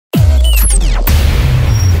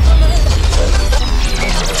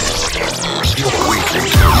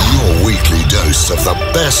hosts of the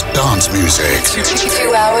best dance music.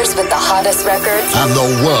 2 hours with the hottest records. And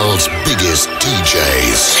the world's biggest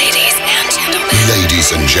DJs.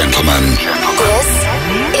 Ladies and gentlemen. This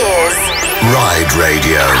is Ride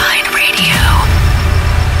Radio. Ride Radio.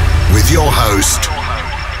 With your host,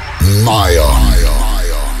 Myon.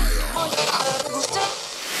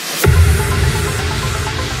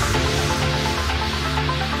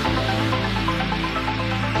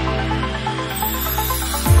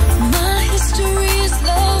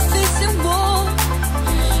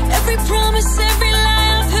 Promise every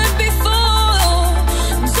lie I've heard before.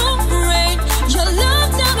 Don't break your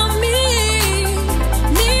love down on me.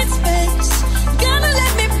 Need space, gotta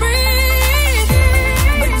let me breathe.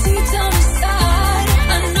 But deep down inside,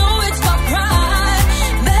 I know it's my pride.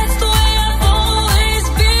 That's the way I've always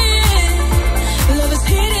been. Love is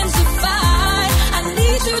hidden to fight. I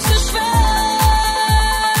need you to try.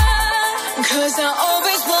 'Cause I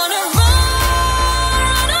always wanna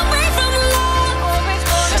run away from love.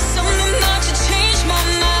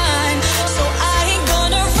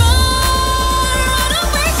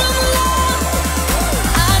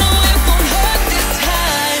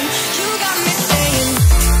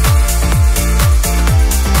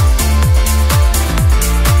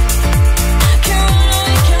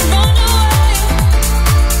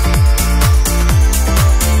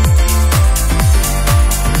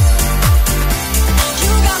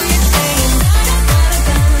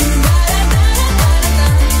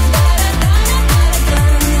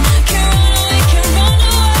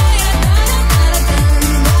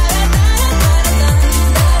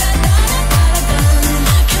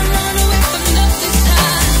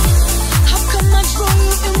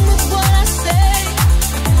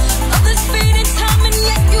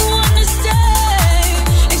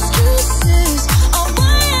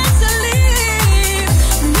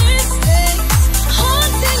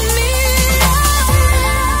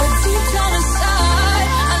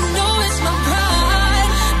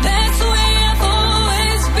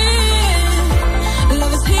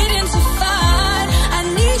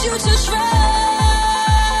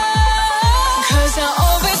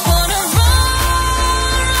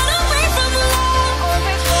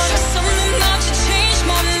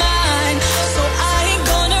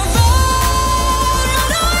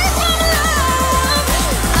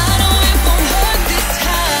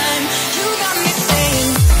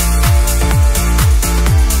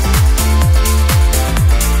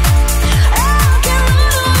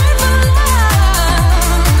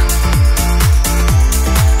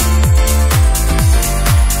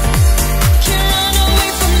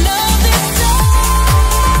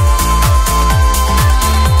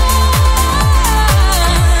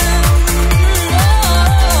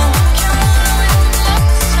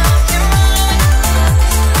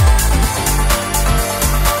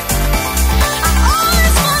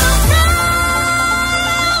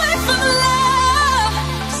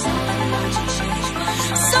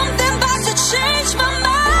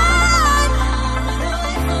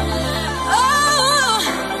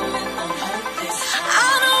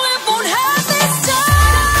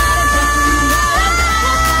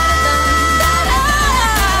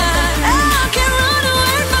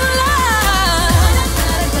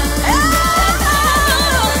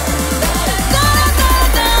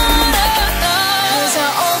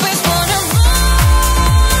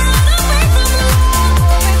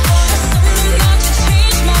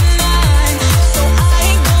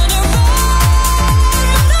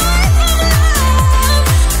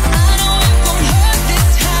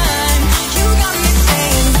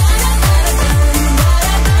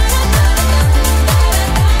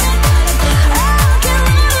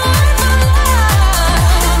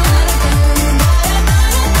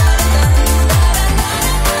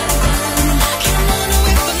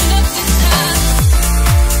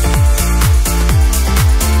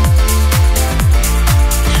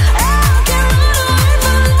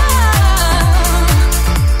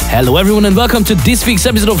 Hello everyone and welcome to this week's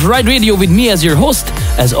episode of Ride Radio with me as your host,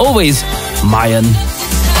 as always, Myon.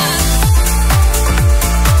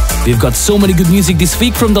 We've got so many good music this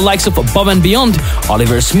week from the likes of Above and Beyond,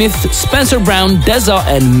 Oliver Smith, Spencer Brown, Dezza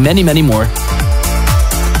and many, many more.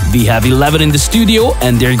 We have Elevven in the studio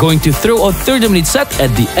and they're going to throw a 30-minute set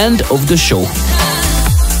at the end of the show.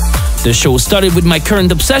 The show started with my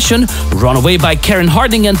current obsession, Runaway by Karen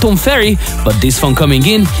Harding and Tom Ferry, but this one coming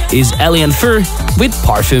in is Ellie and Ferry with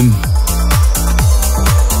Parfume.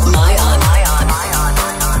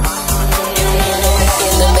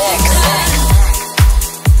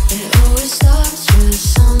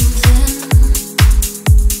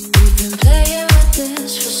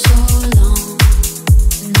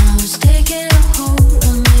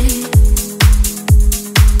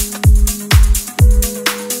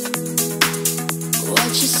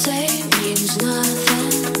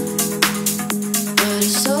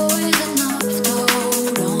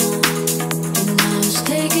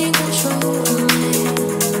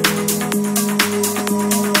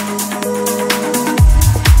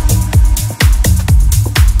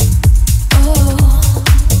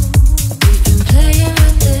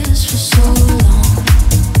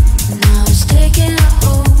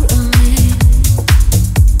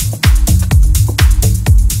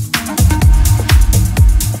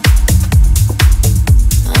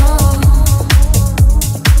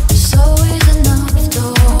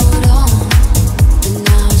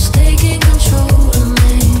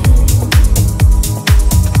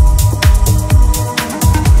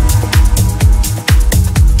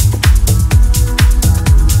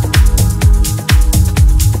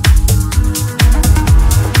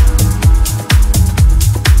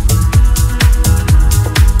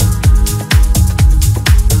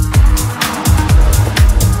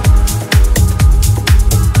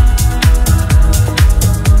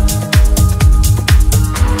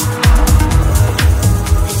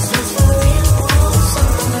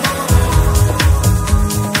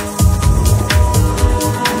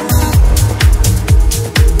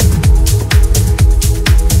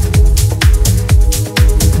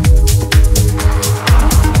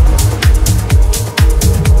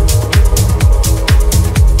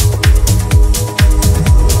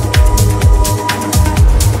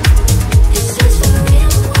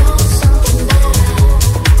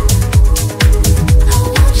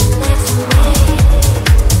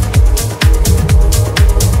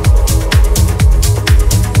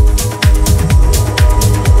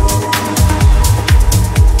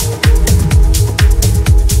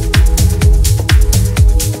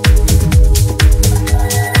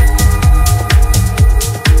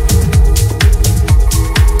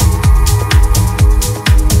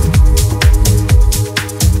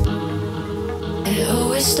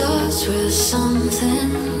 starts with something.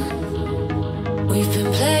 We've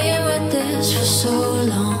been playing with this for so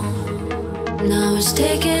long. Now it's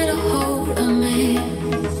taking a hold of me.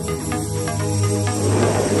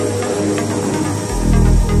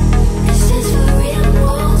 Is this for real?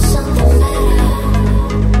 Want something better?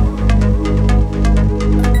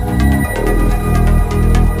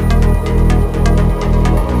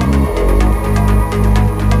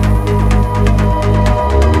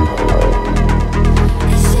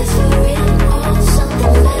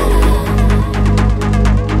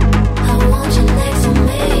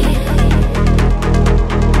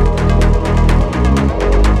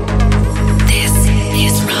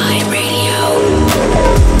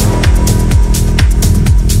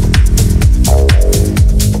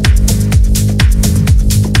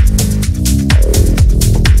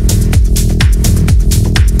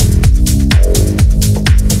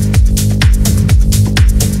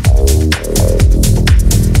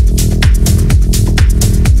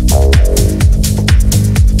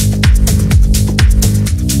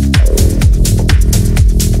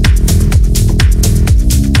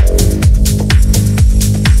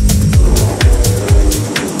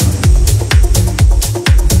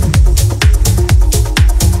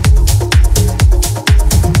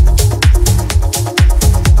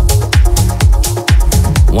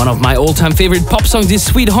 All-time favorite pop song is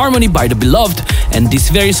Sweet Harmony by The Beloved, and this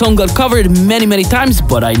very song got covered many times,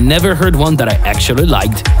 but I never heard one that I actually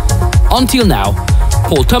liked. Until now.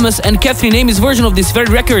 Paul Thomas and Katherine Amy's version of this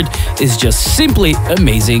very record is just simply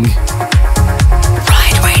amazing.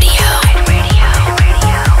 Ride Radio.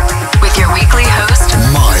 With your weekly host,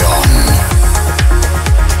 Myon.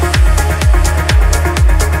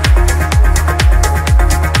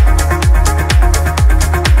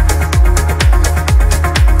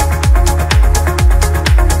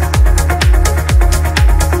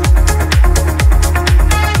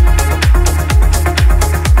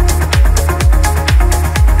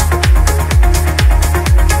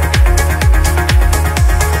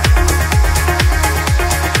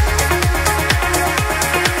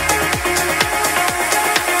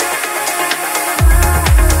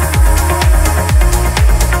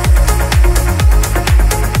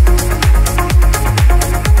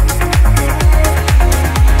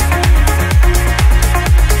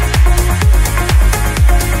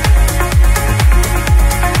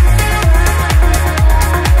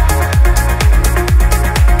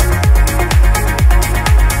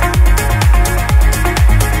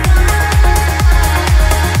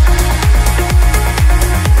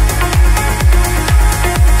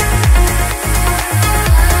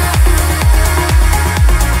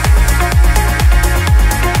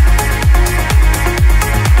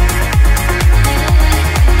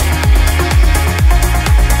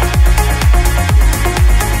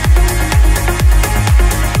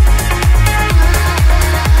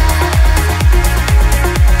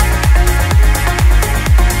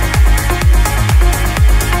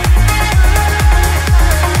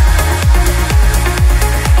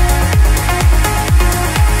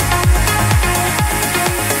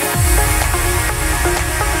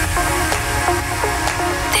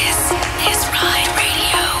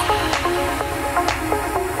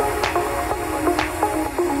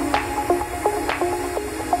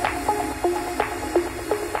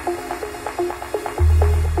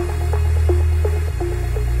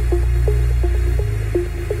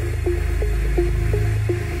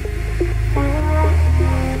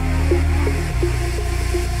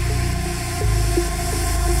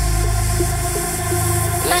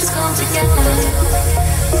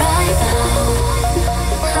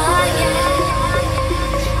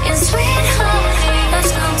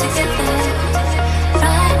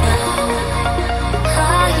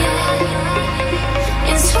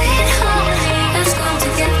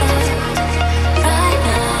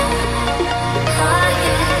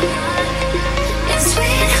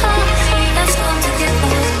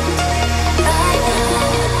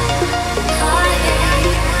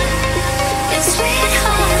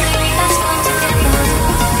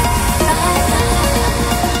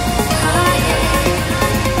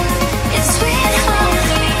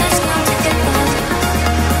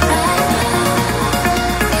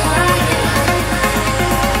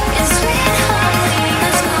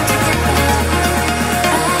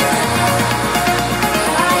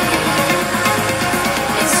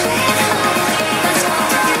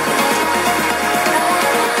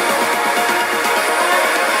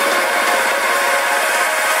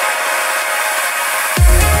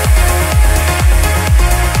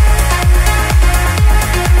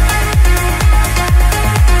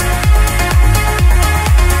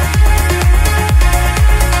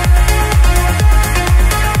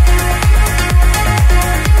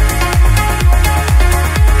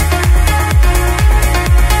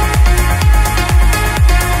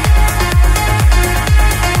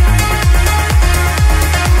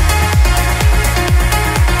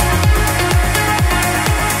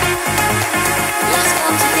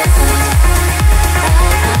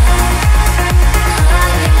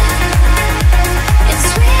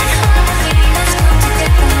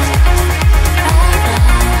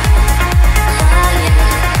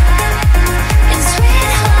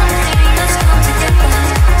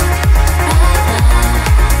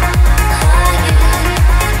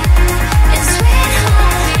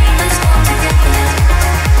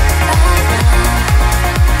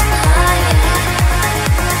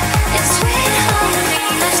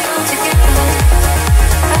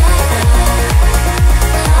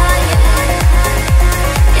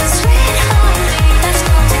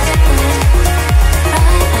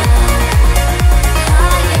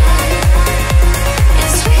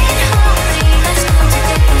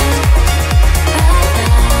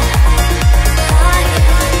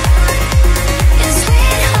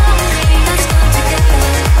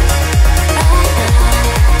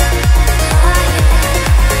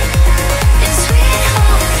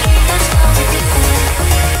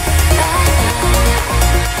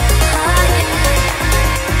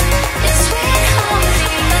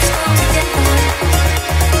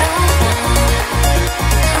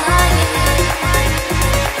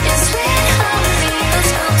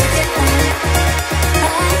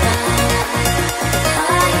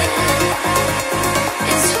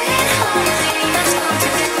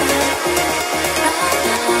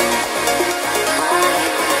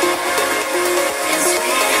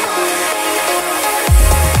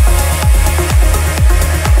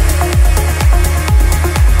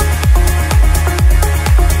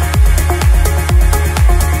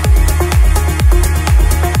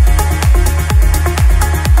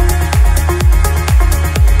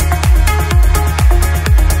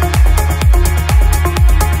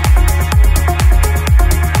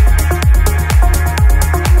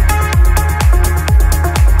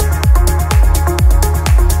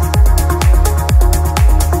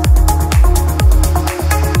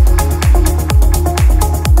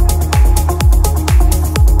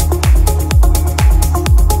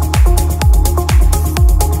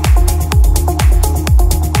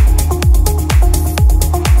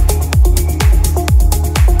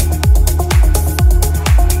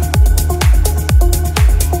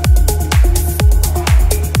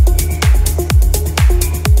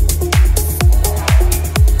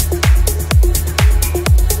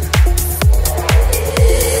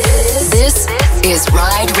 is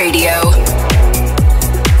Ride Radio.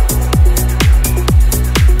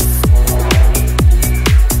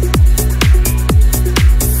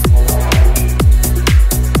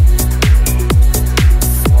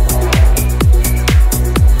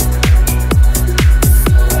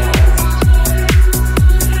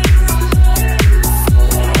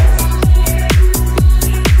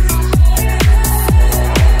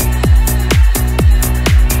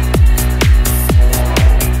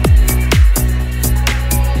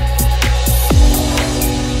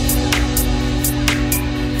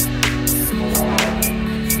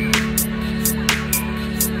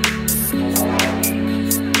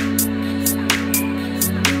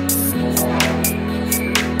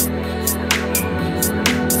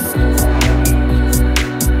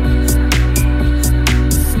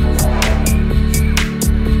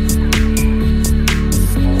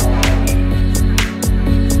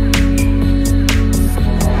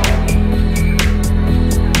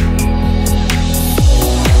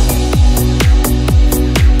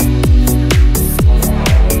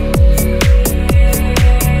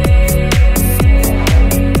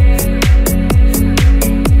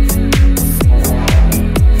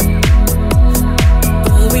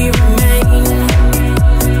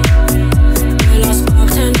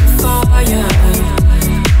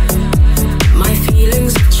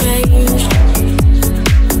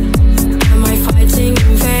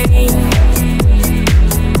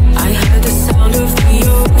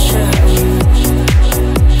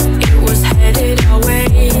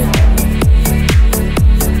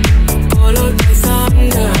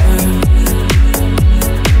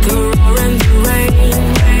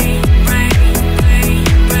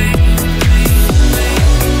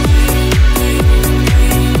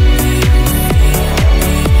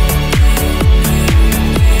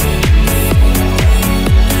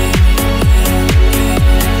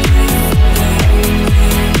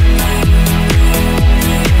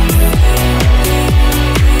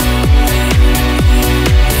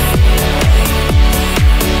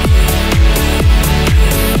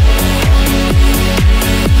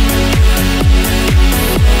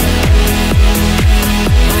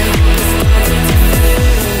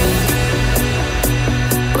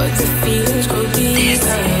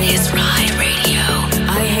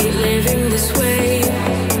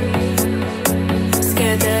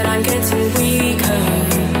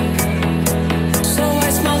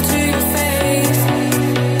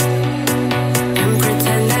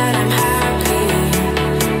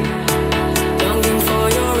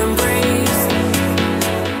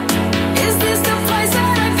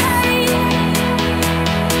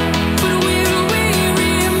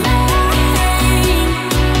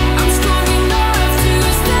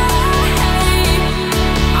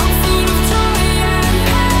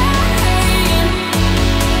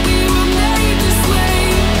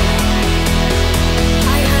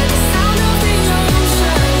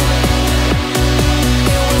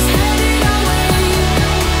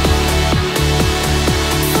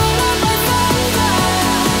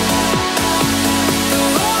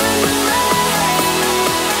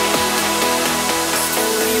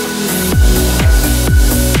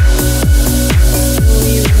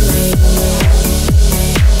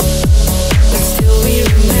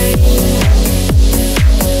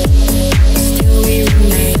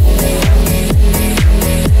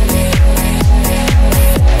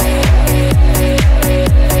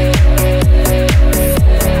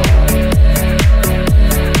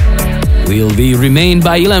 We Remain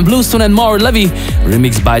by Ilan, Bluestone and Maor, Levi,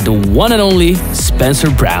 remixed by the one and only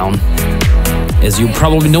Spencer Brown. As you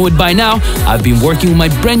probably know it by now, I've been working on my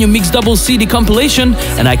brand new Mix Double CD compilation,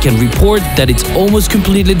 and I can report that it's almost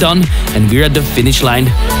completely done and we're at the finish line.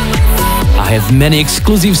 I have many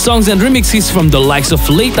exclusive songs and remixes from the likes of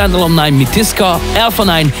Late Night alumni Mitiska, Alpha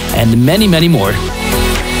 9 and many more.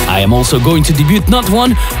 I am also going to debut not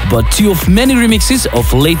one, but two of many remixes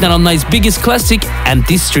of Late Night alumni's biggest classic,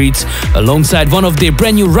 Anti-Streets, alongside one of their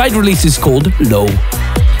brand new ride releases called Low.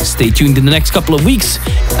 Stay tuned in the next couple of weeks,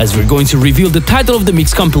 as we're going to reveal the title of the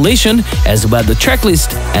mix compilation, as well as the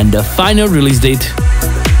tracklist and the final release date.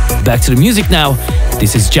 Back to the music now.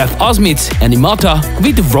 This is Jeff Ozmits and EMATA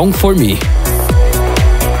with Wrong For Me.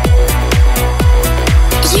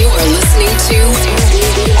 You are listening to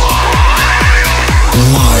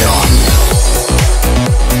Myon.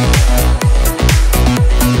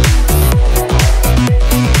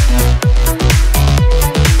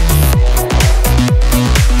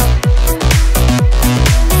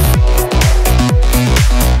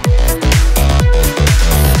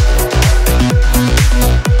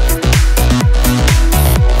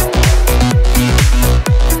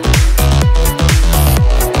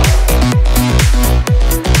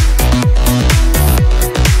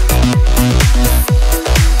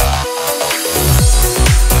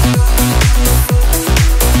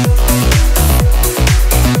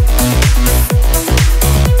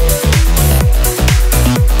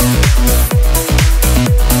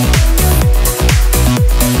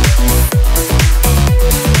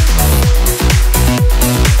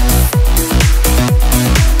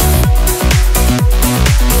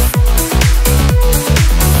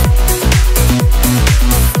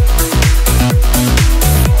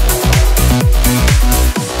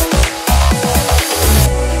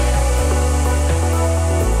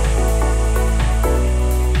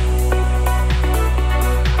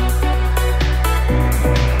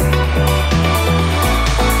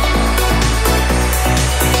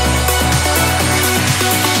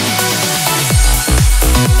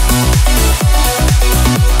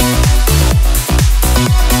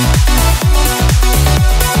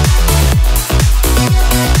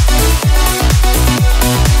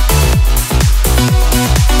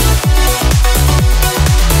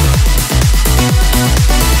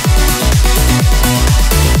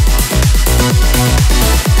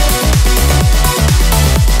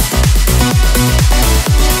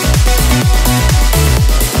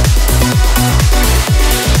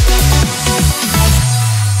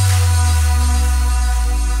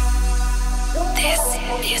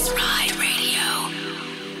 is Ride Radio.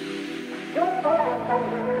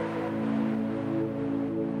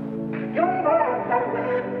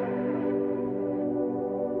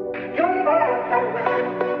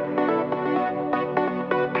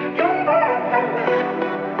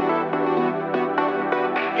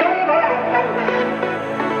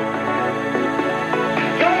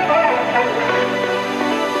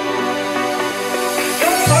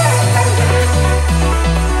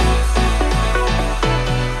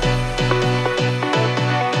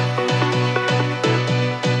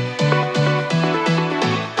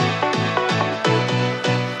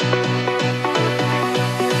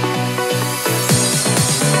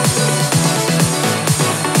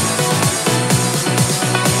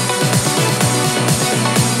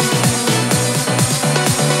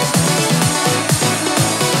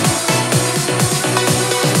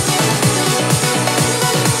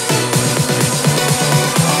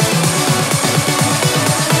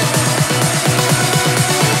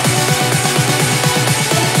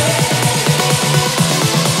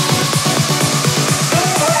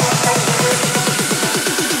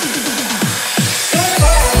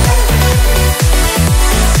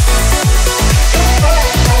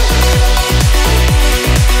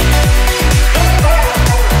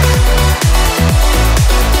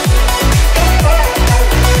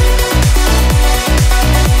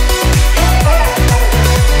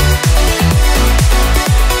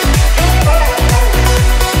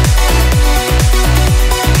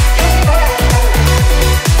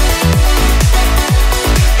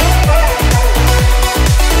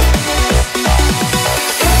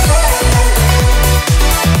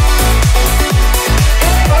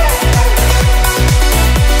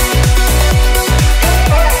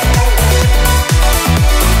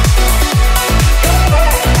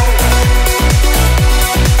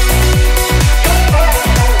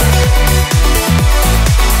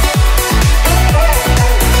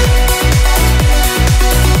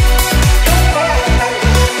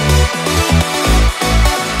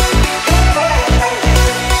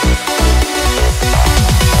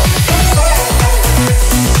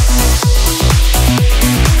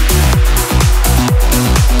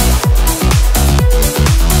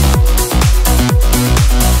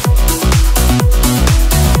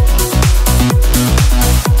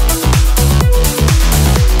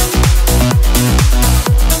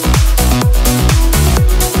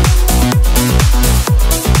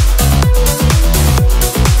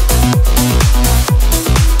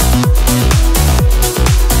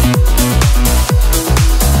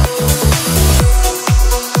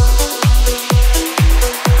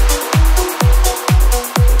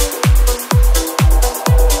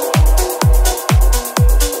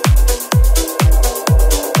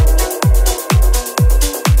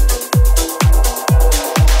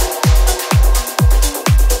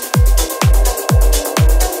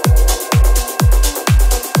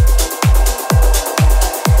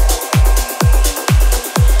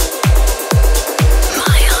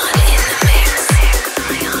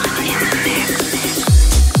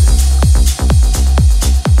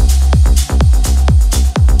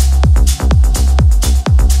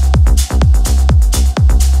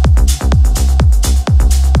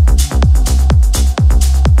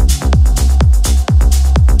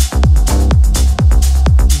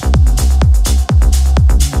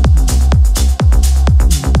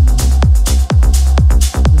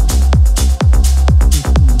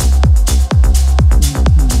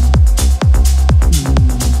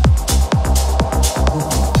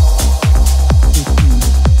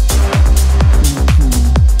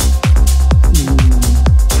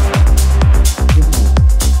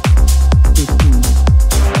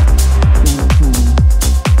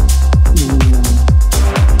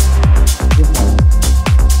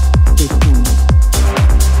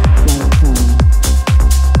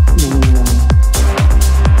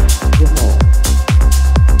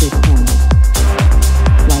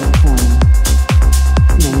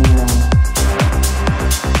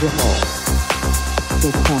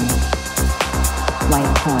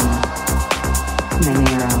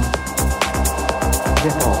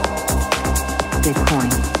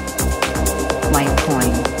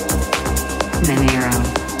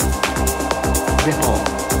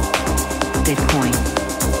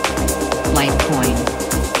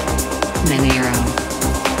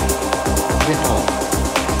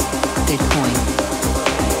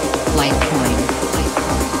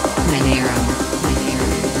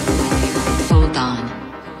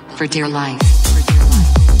 For dear life.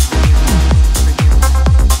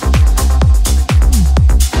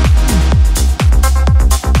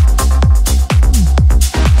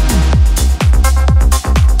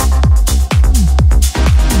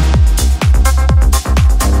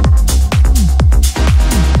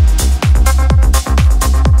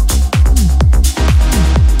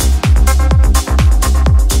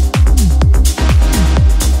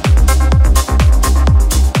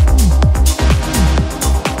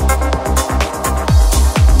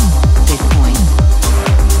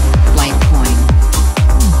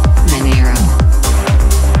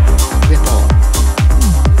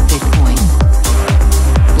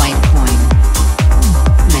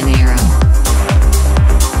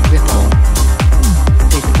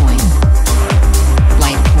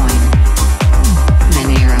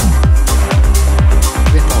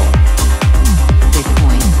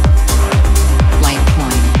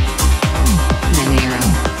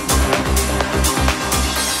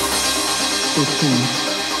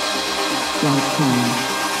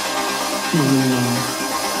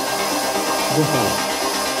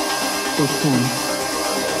 Litecoin,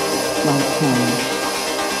 Litecoin,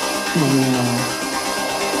 Monero,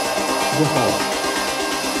 Ripple,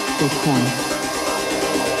 Bitcoin,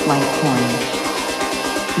 Litecoin,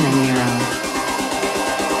 Monero,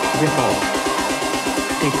 Ripple,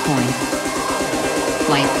 Bitcoin,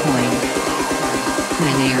 Litecoin,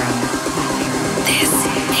 Monero. This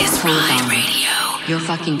is Ride Radio. Your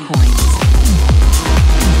fucking coins.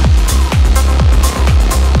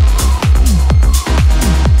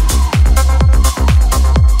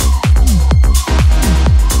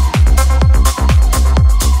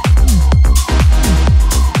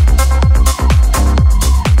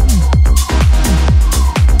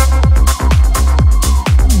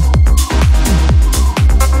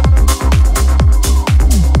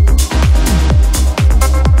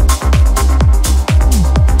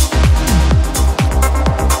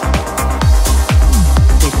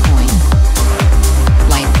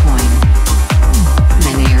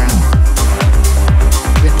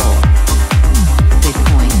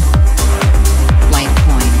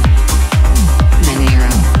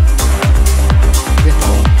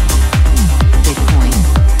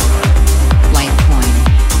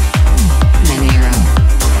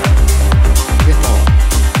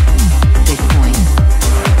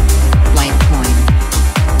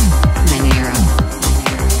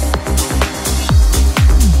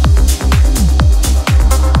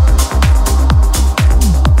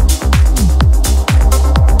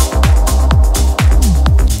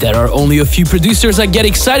 There are only a few producers I get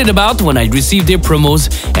excited about when I receive their promos,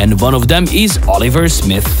 and one of them is Oliver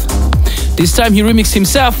Smith. This time he remixed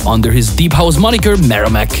himself under his deep house moniker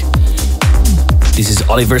Meramek. This is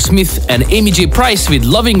Oliver Smith and Amy J. Pryce with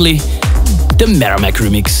Lovingly, the Meramek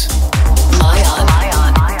remix.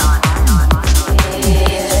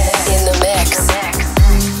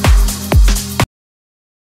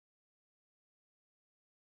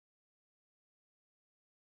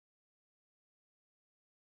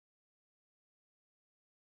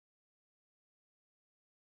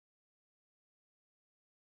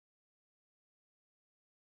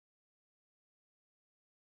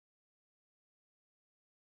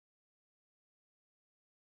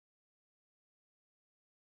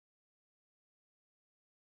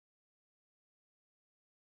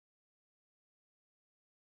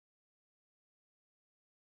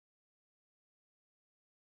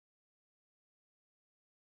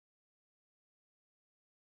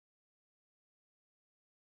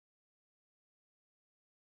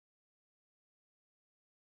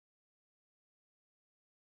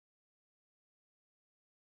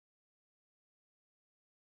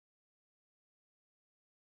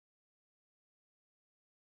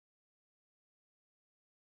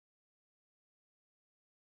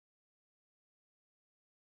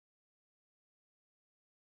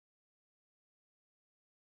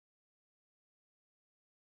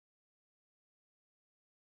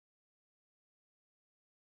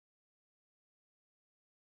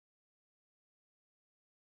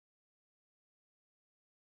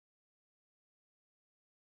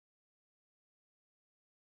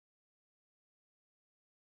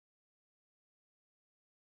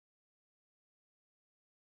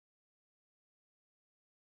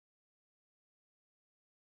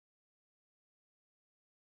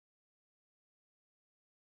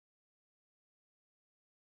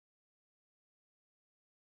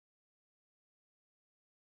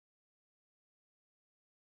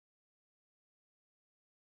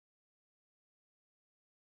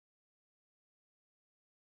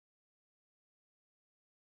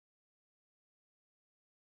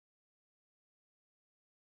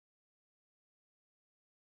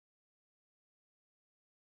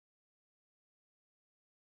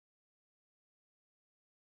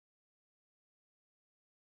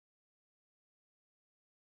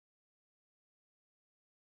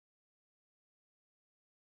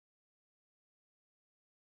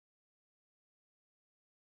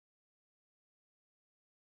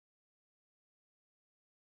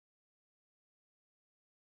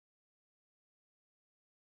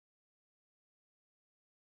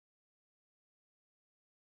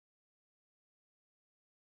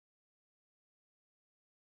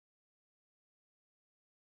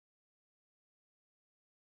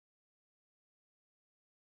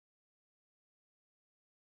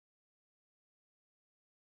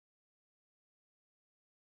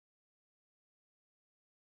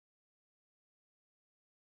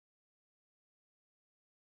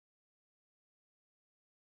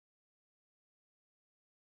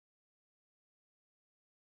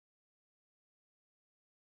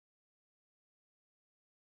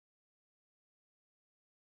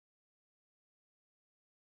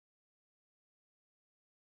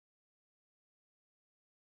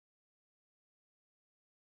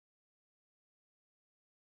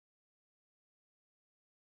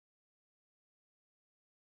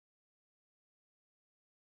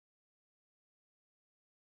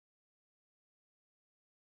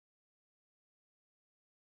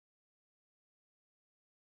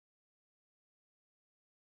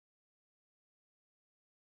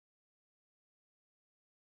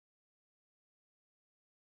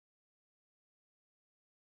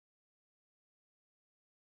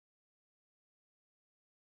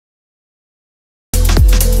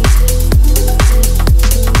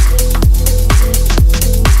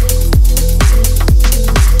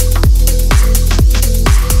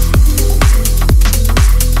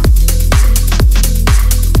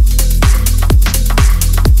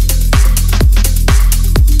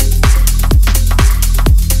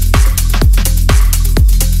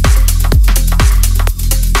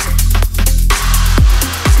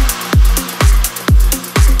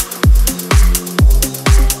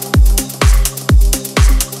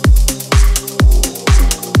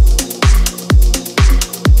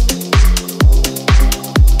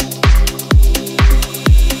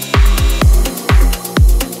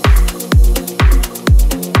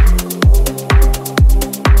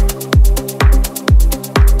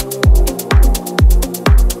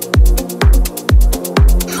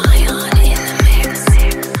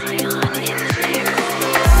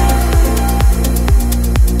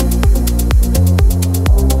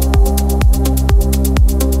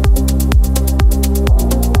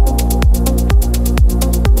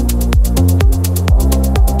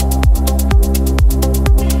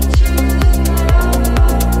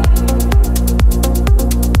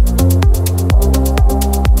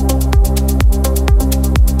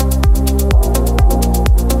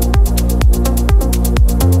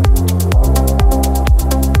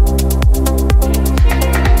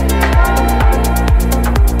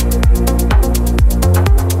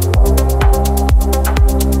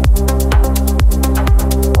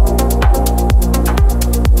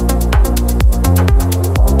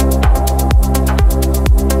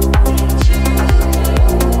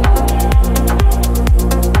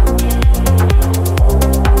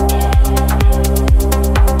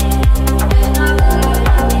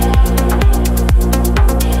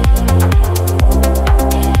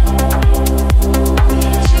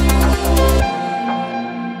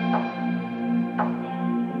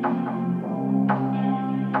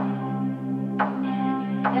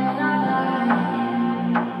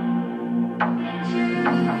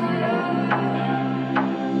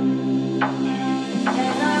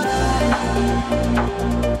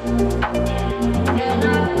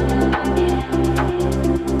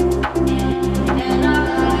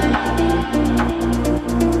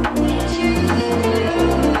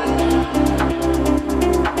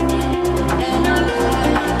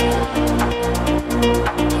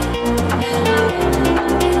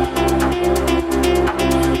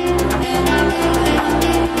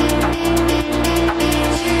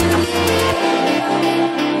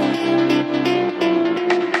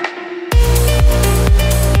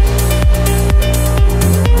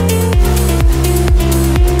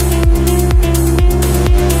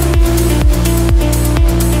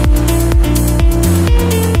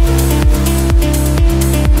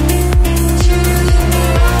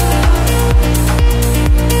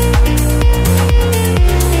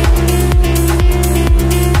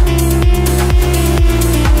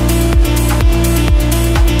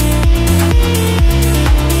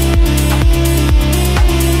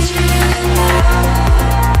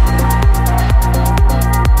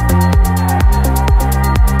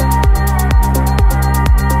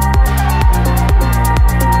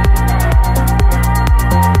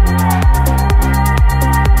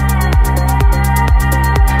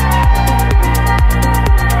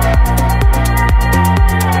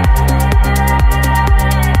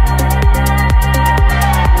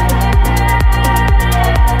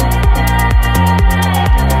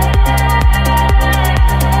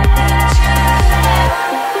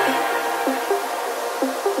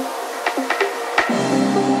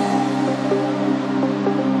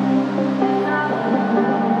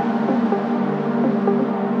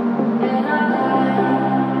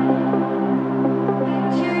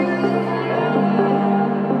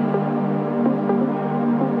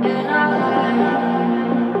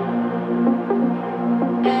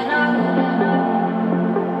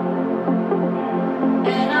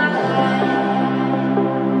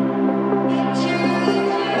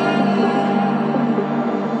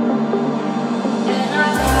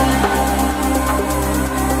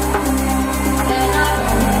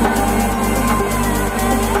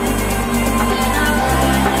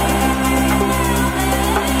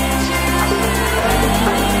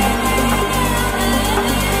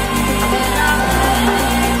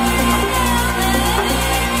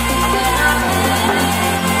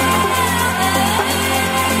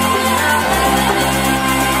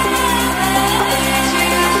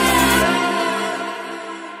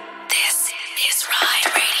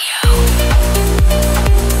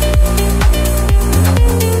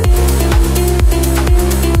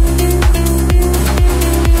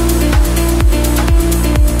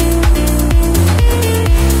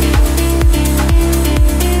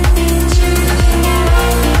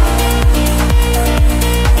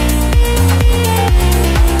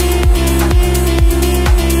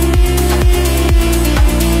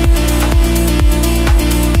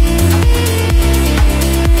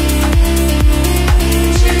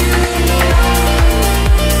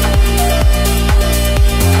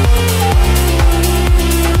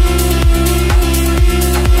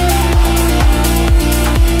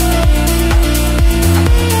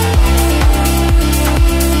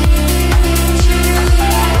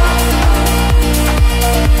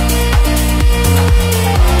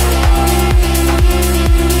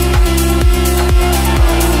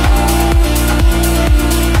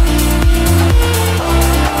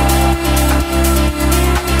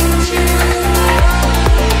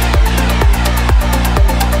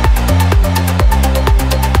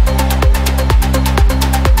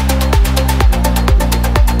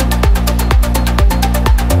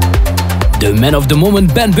 The Man of the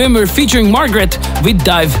Moment band Bhmer featuring Margret with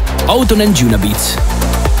Dive out on Anjunabeats.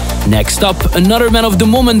 Next up, another Man of the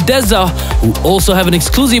Moment, Dezza, who also have an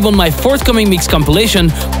exclusive on my forthcoming mix compilation,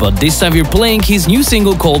 but this time we're playing his new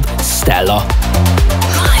single called Stella.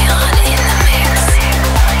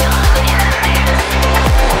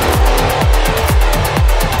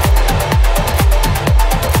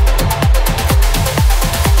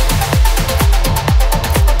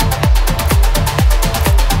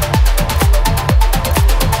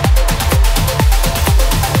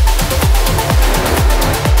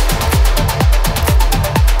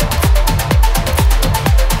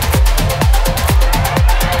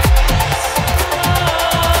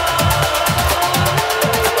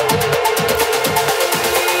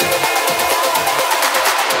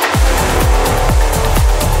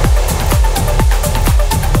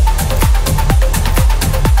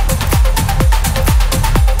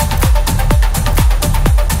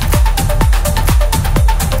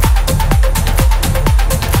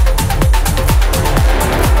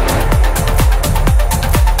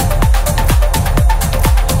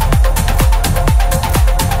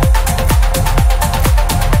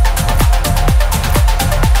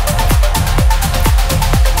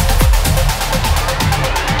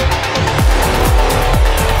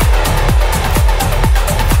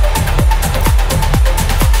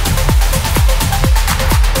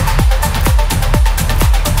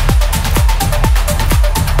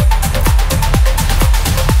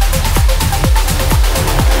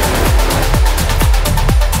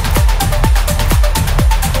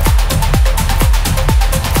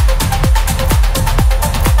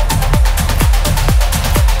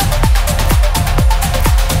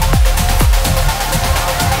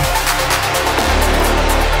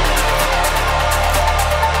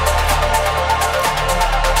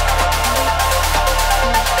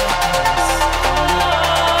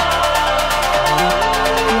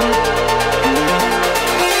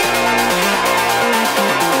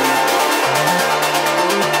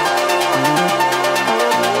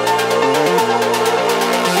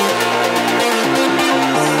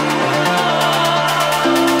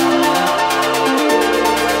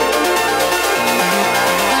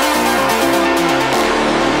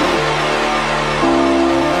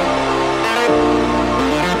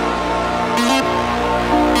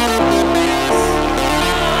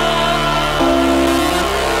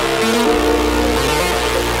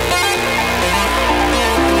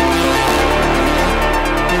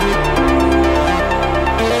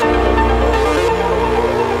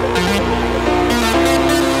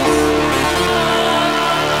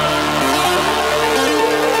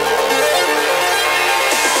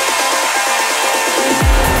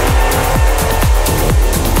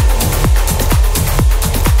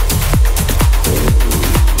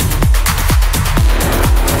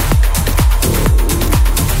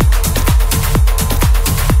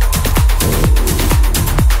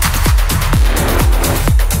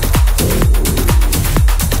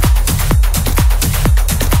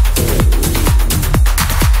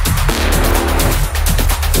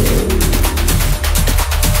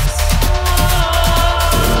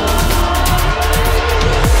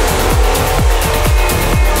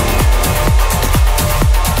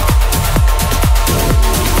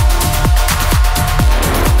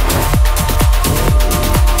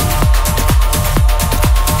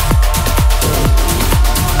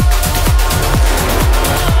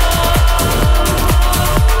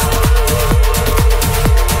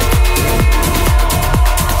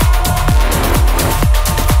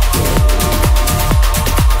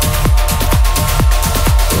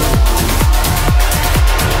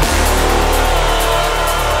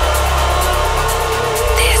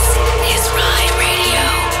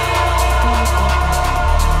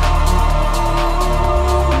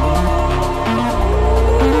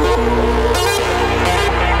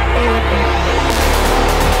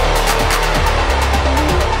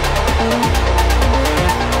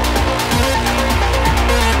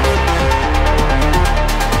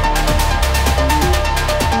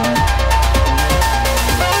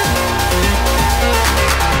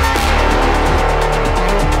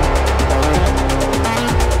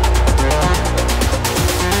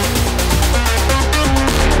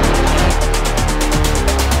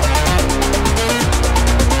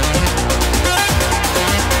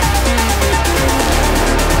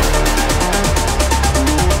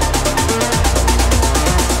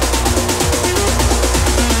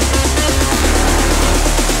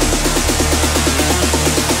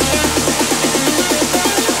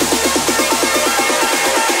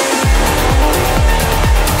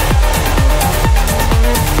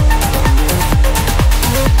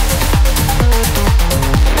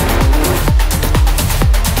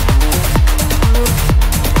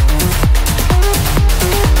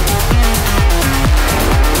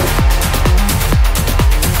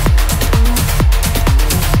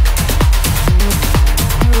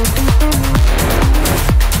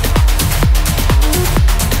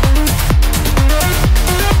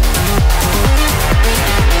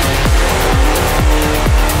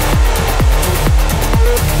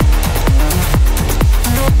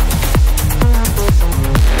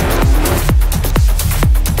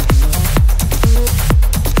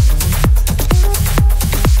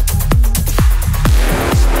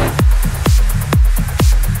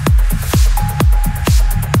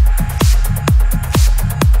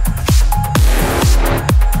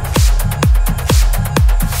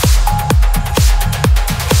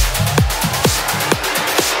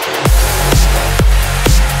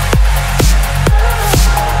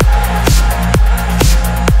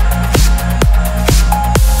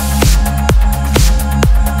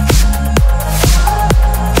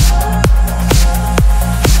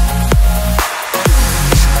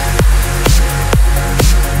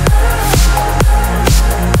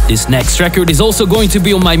 This next record is also going to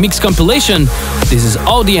be on my mix compilation. This is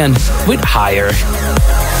Audien with Higher.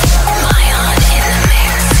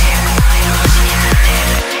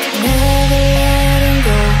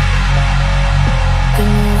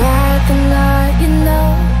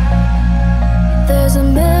 There's a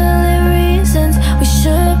million reasons we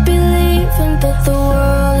should be leaving, but the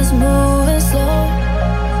world is moving slow.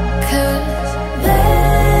 'Cause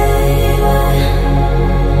baby,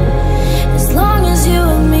 as long as you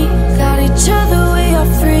and me got each other, we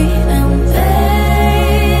are free. And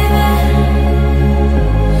baby,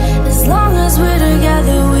 as long as we're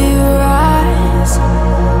together, we rise.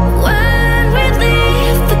 When we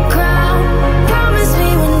leave the ground, promise me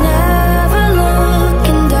we're never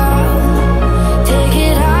looking down. Take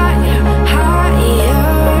it higher, higher.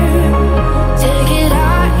 Take it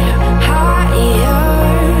higher, higher.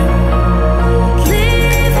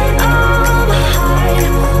 Leave it all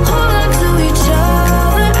behind. Hold on to each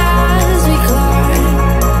other as we climb.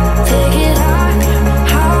 Take it higher,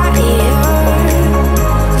 higher.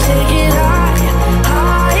 Take it higher,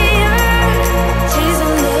 higher.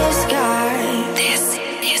 Chasing the sky. This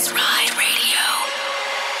is Ride Radio.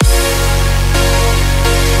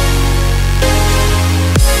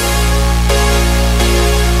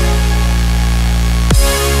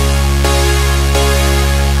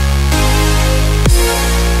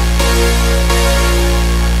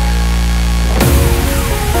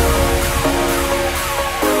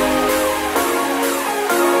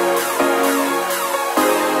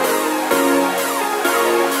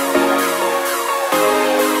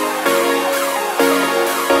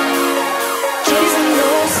 Chasing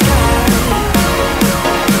the sky.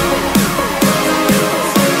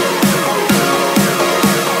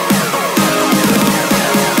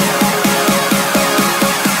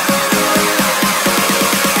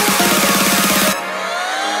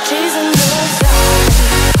 Chasing the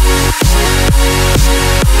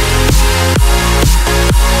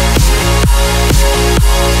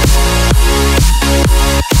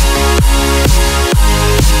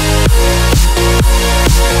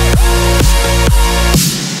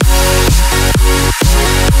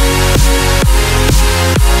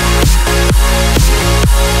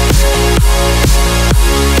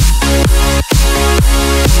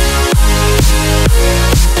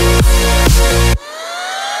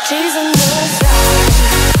chasing the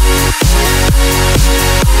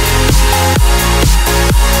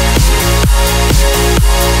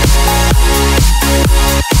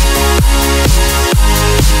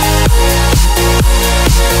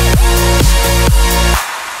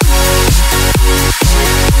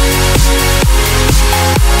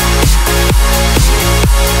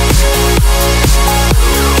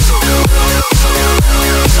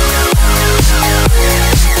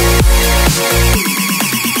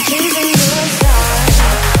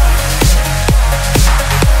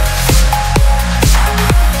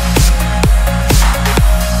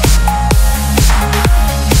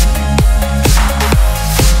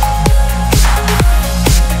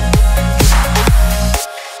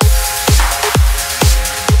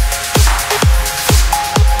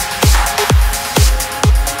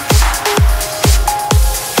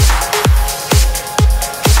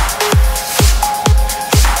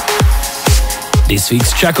This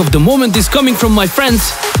week's track of the moment is coming from my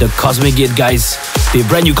friends, the Cosmic Gate guys. The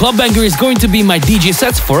brand new club banger is going to be my DJ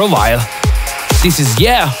sets for a while. This is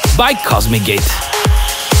Yeah by Cosmic Gate.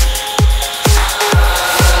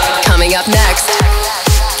 Coming up next.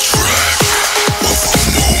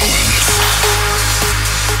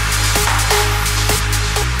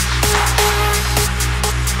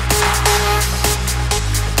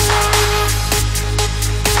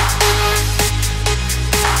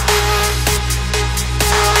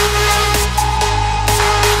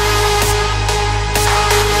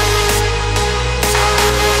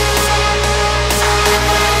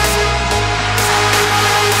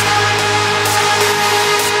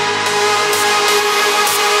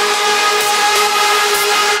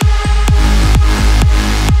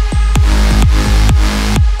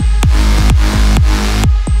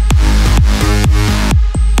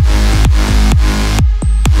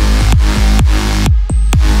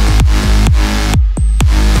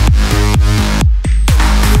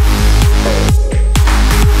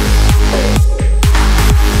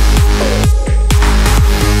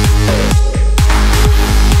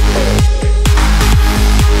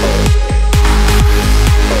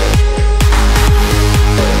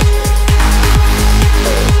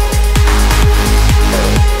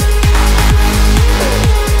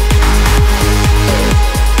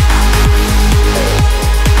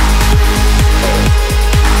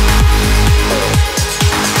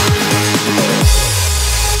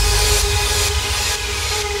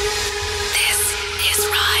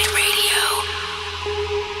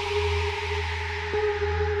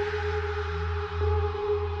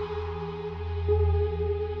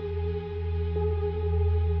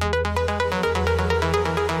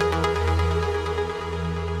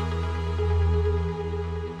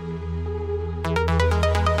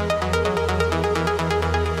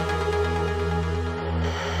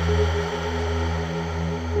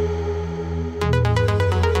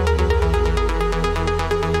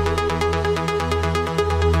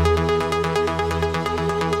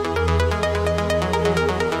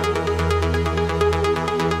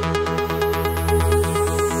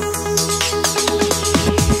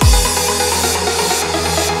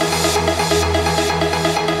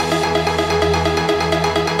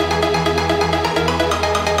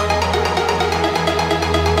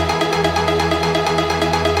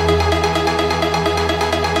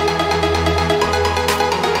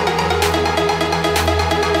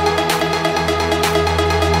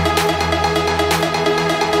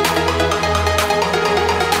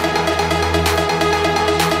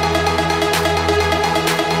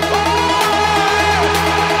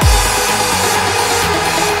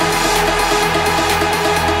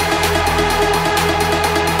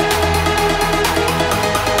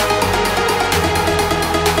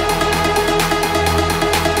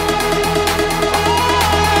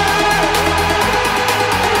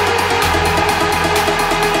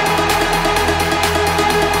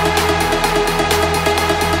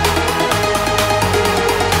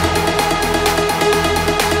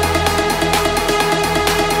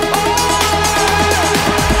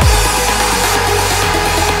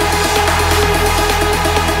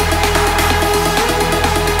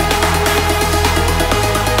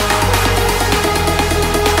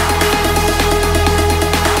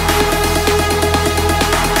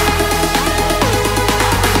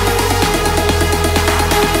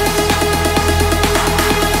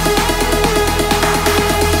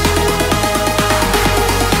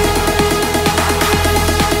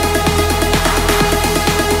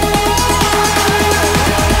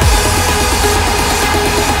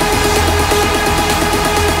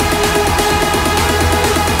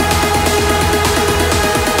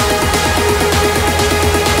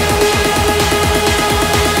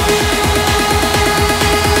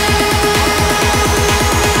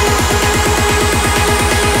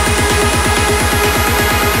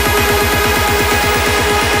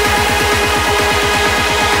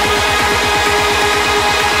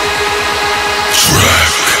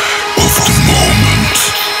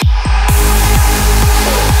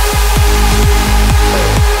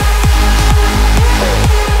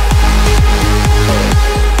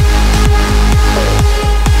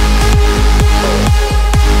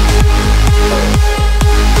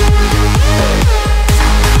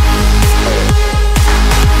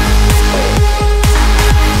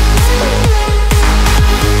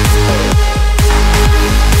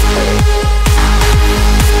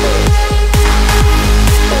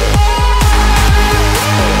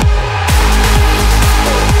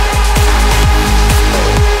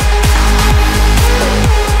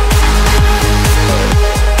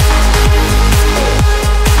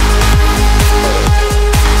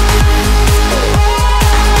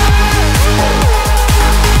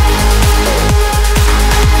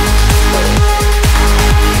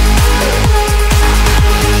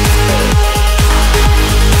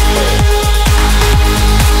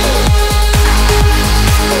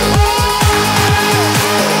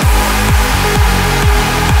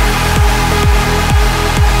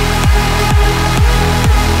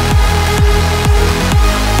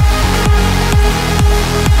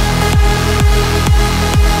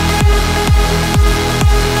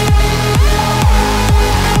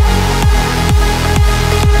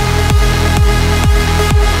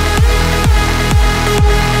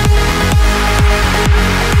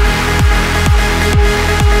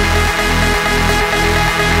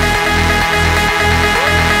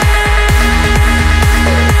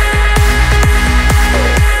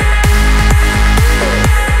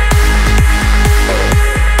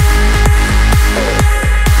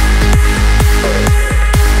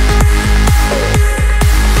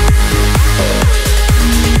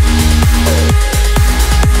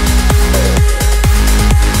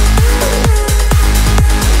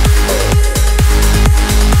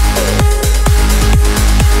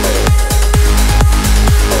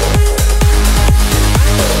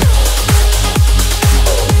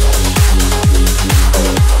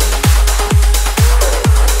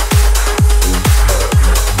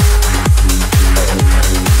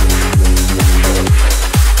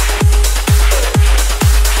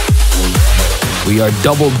 we are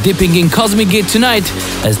double dipping in Cosmic Gate tonight,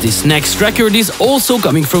 as this next record is also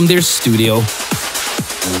coming from their studio.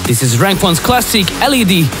 This is Rank One's classic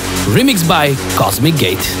L.E.D, remixed by Cosmic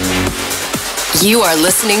Gate. You are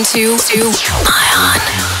listening to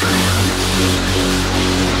Myon.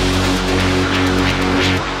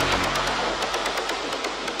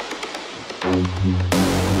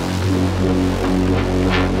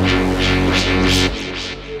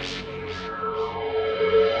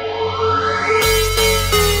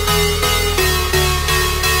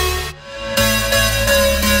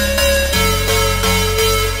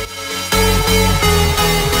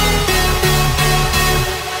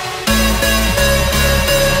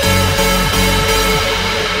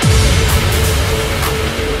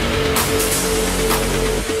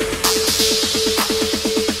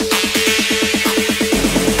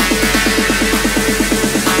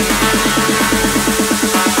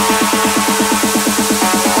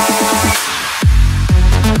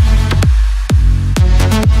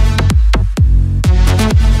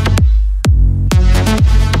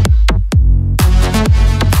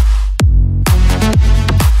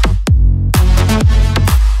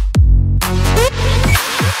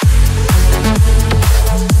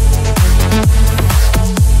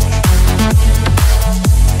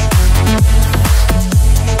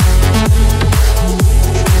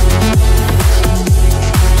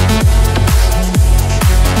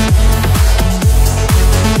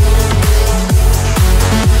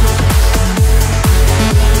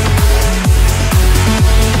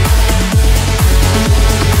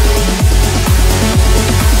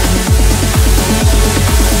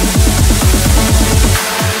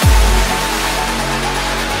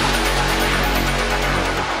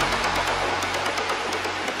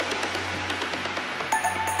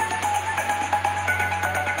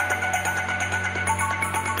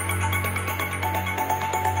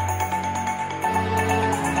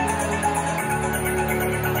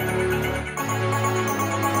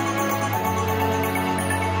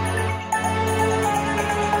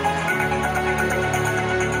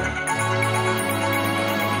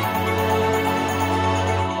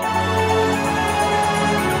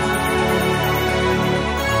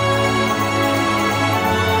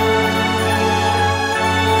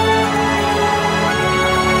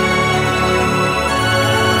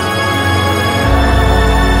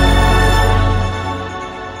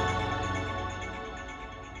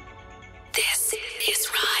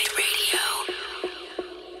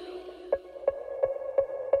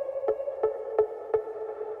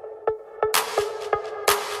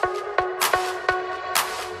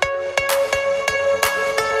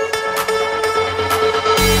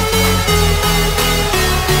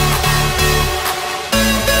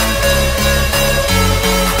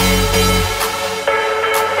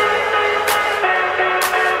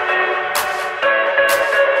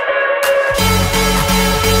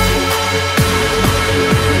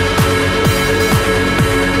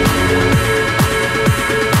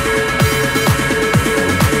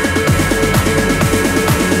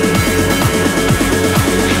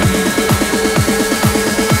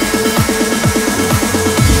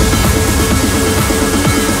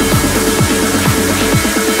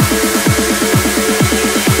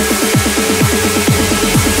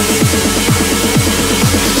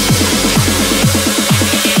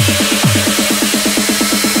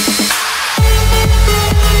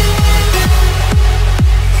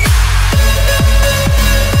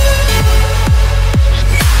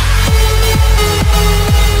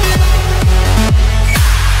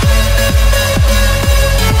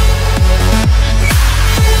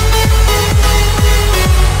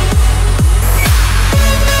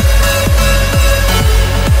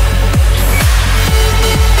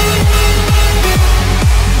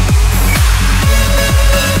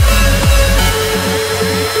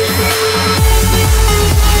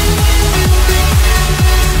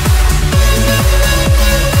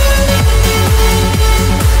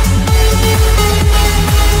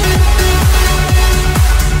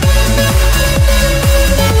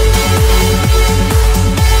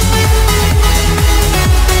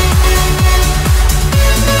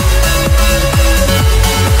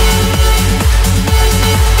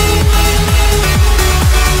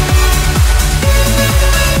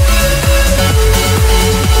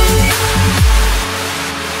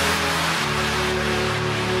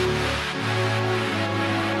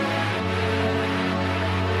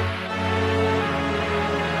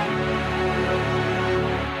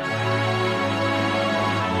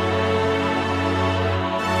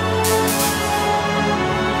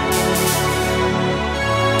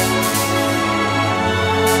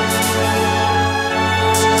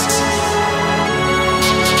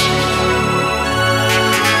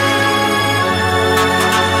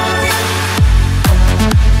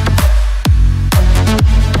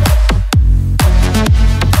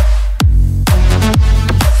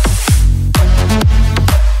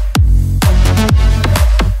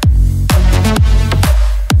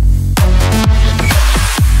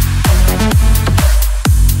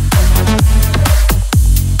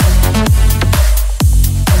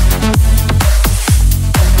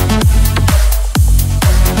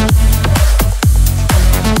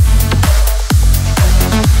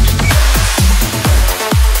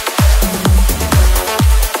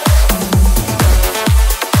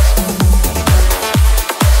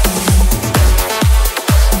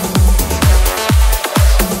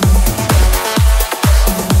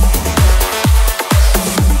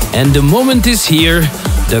 And the moment is here.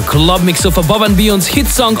 The club mix of Above and Beyond's hit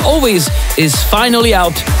song Always is finally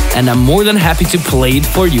out, and I'm more than happy to play it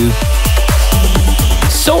for you.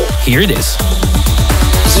 So here it is.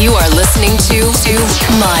 You are listening to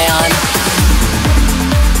Myon.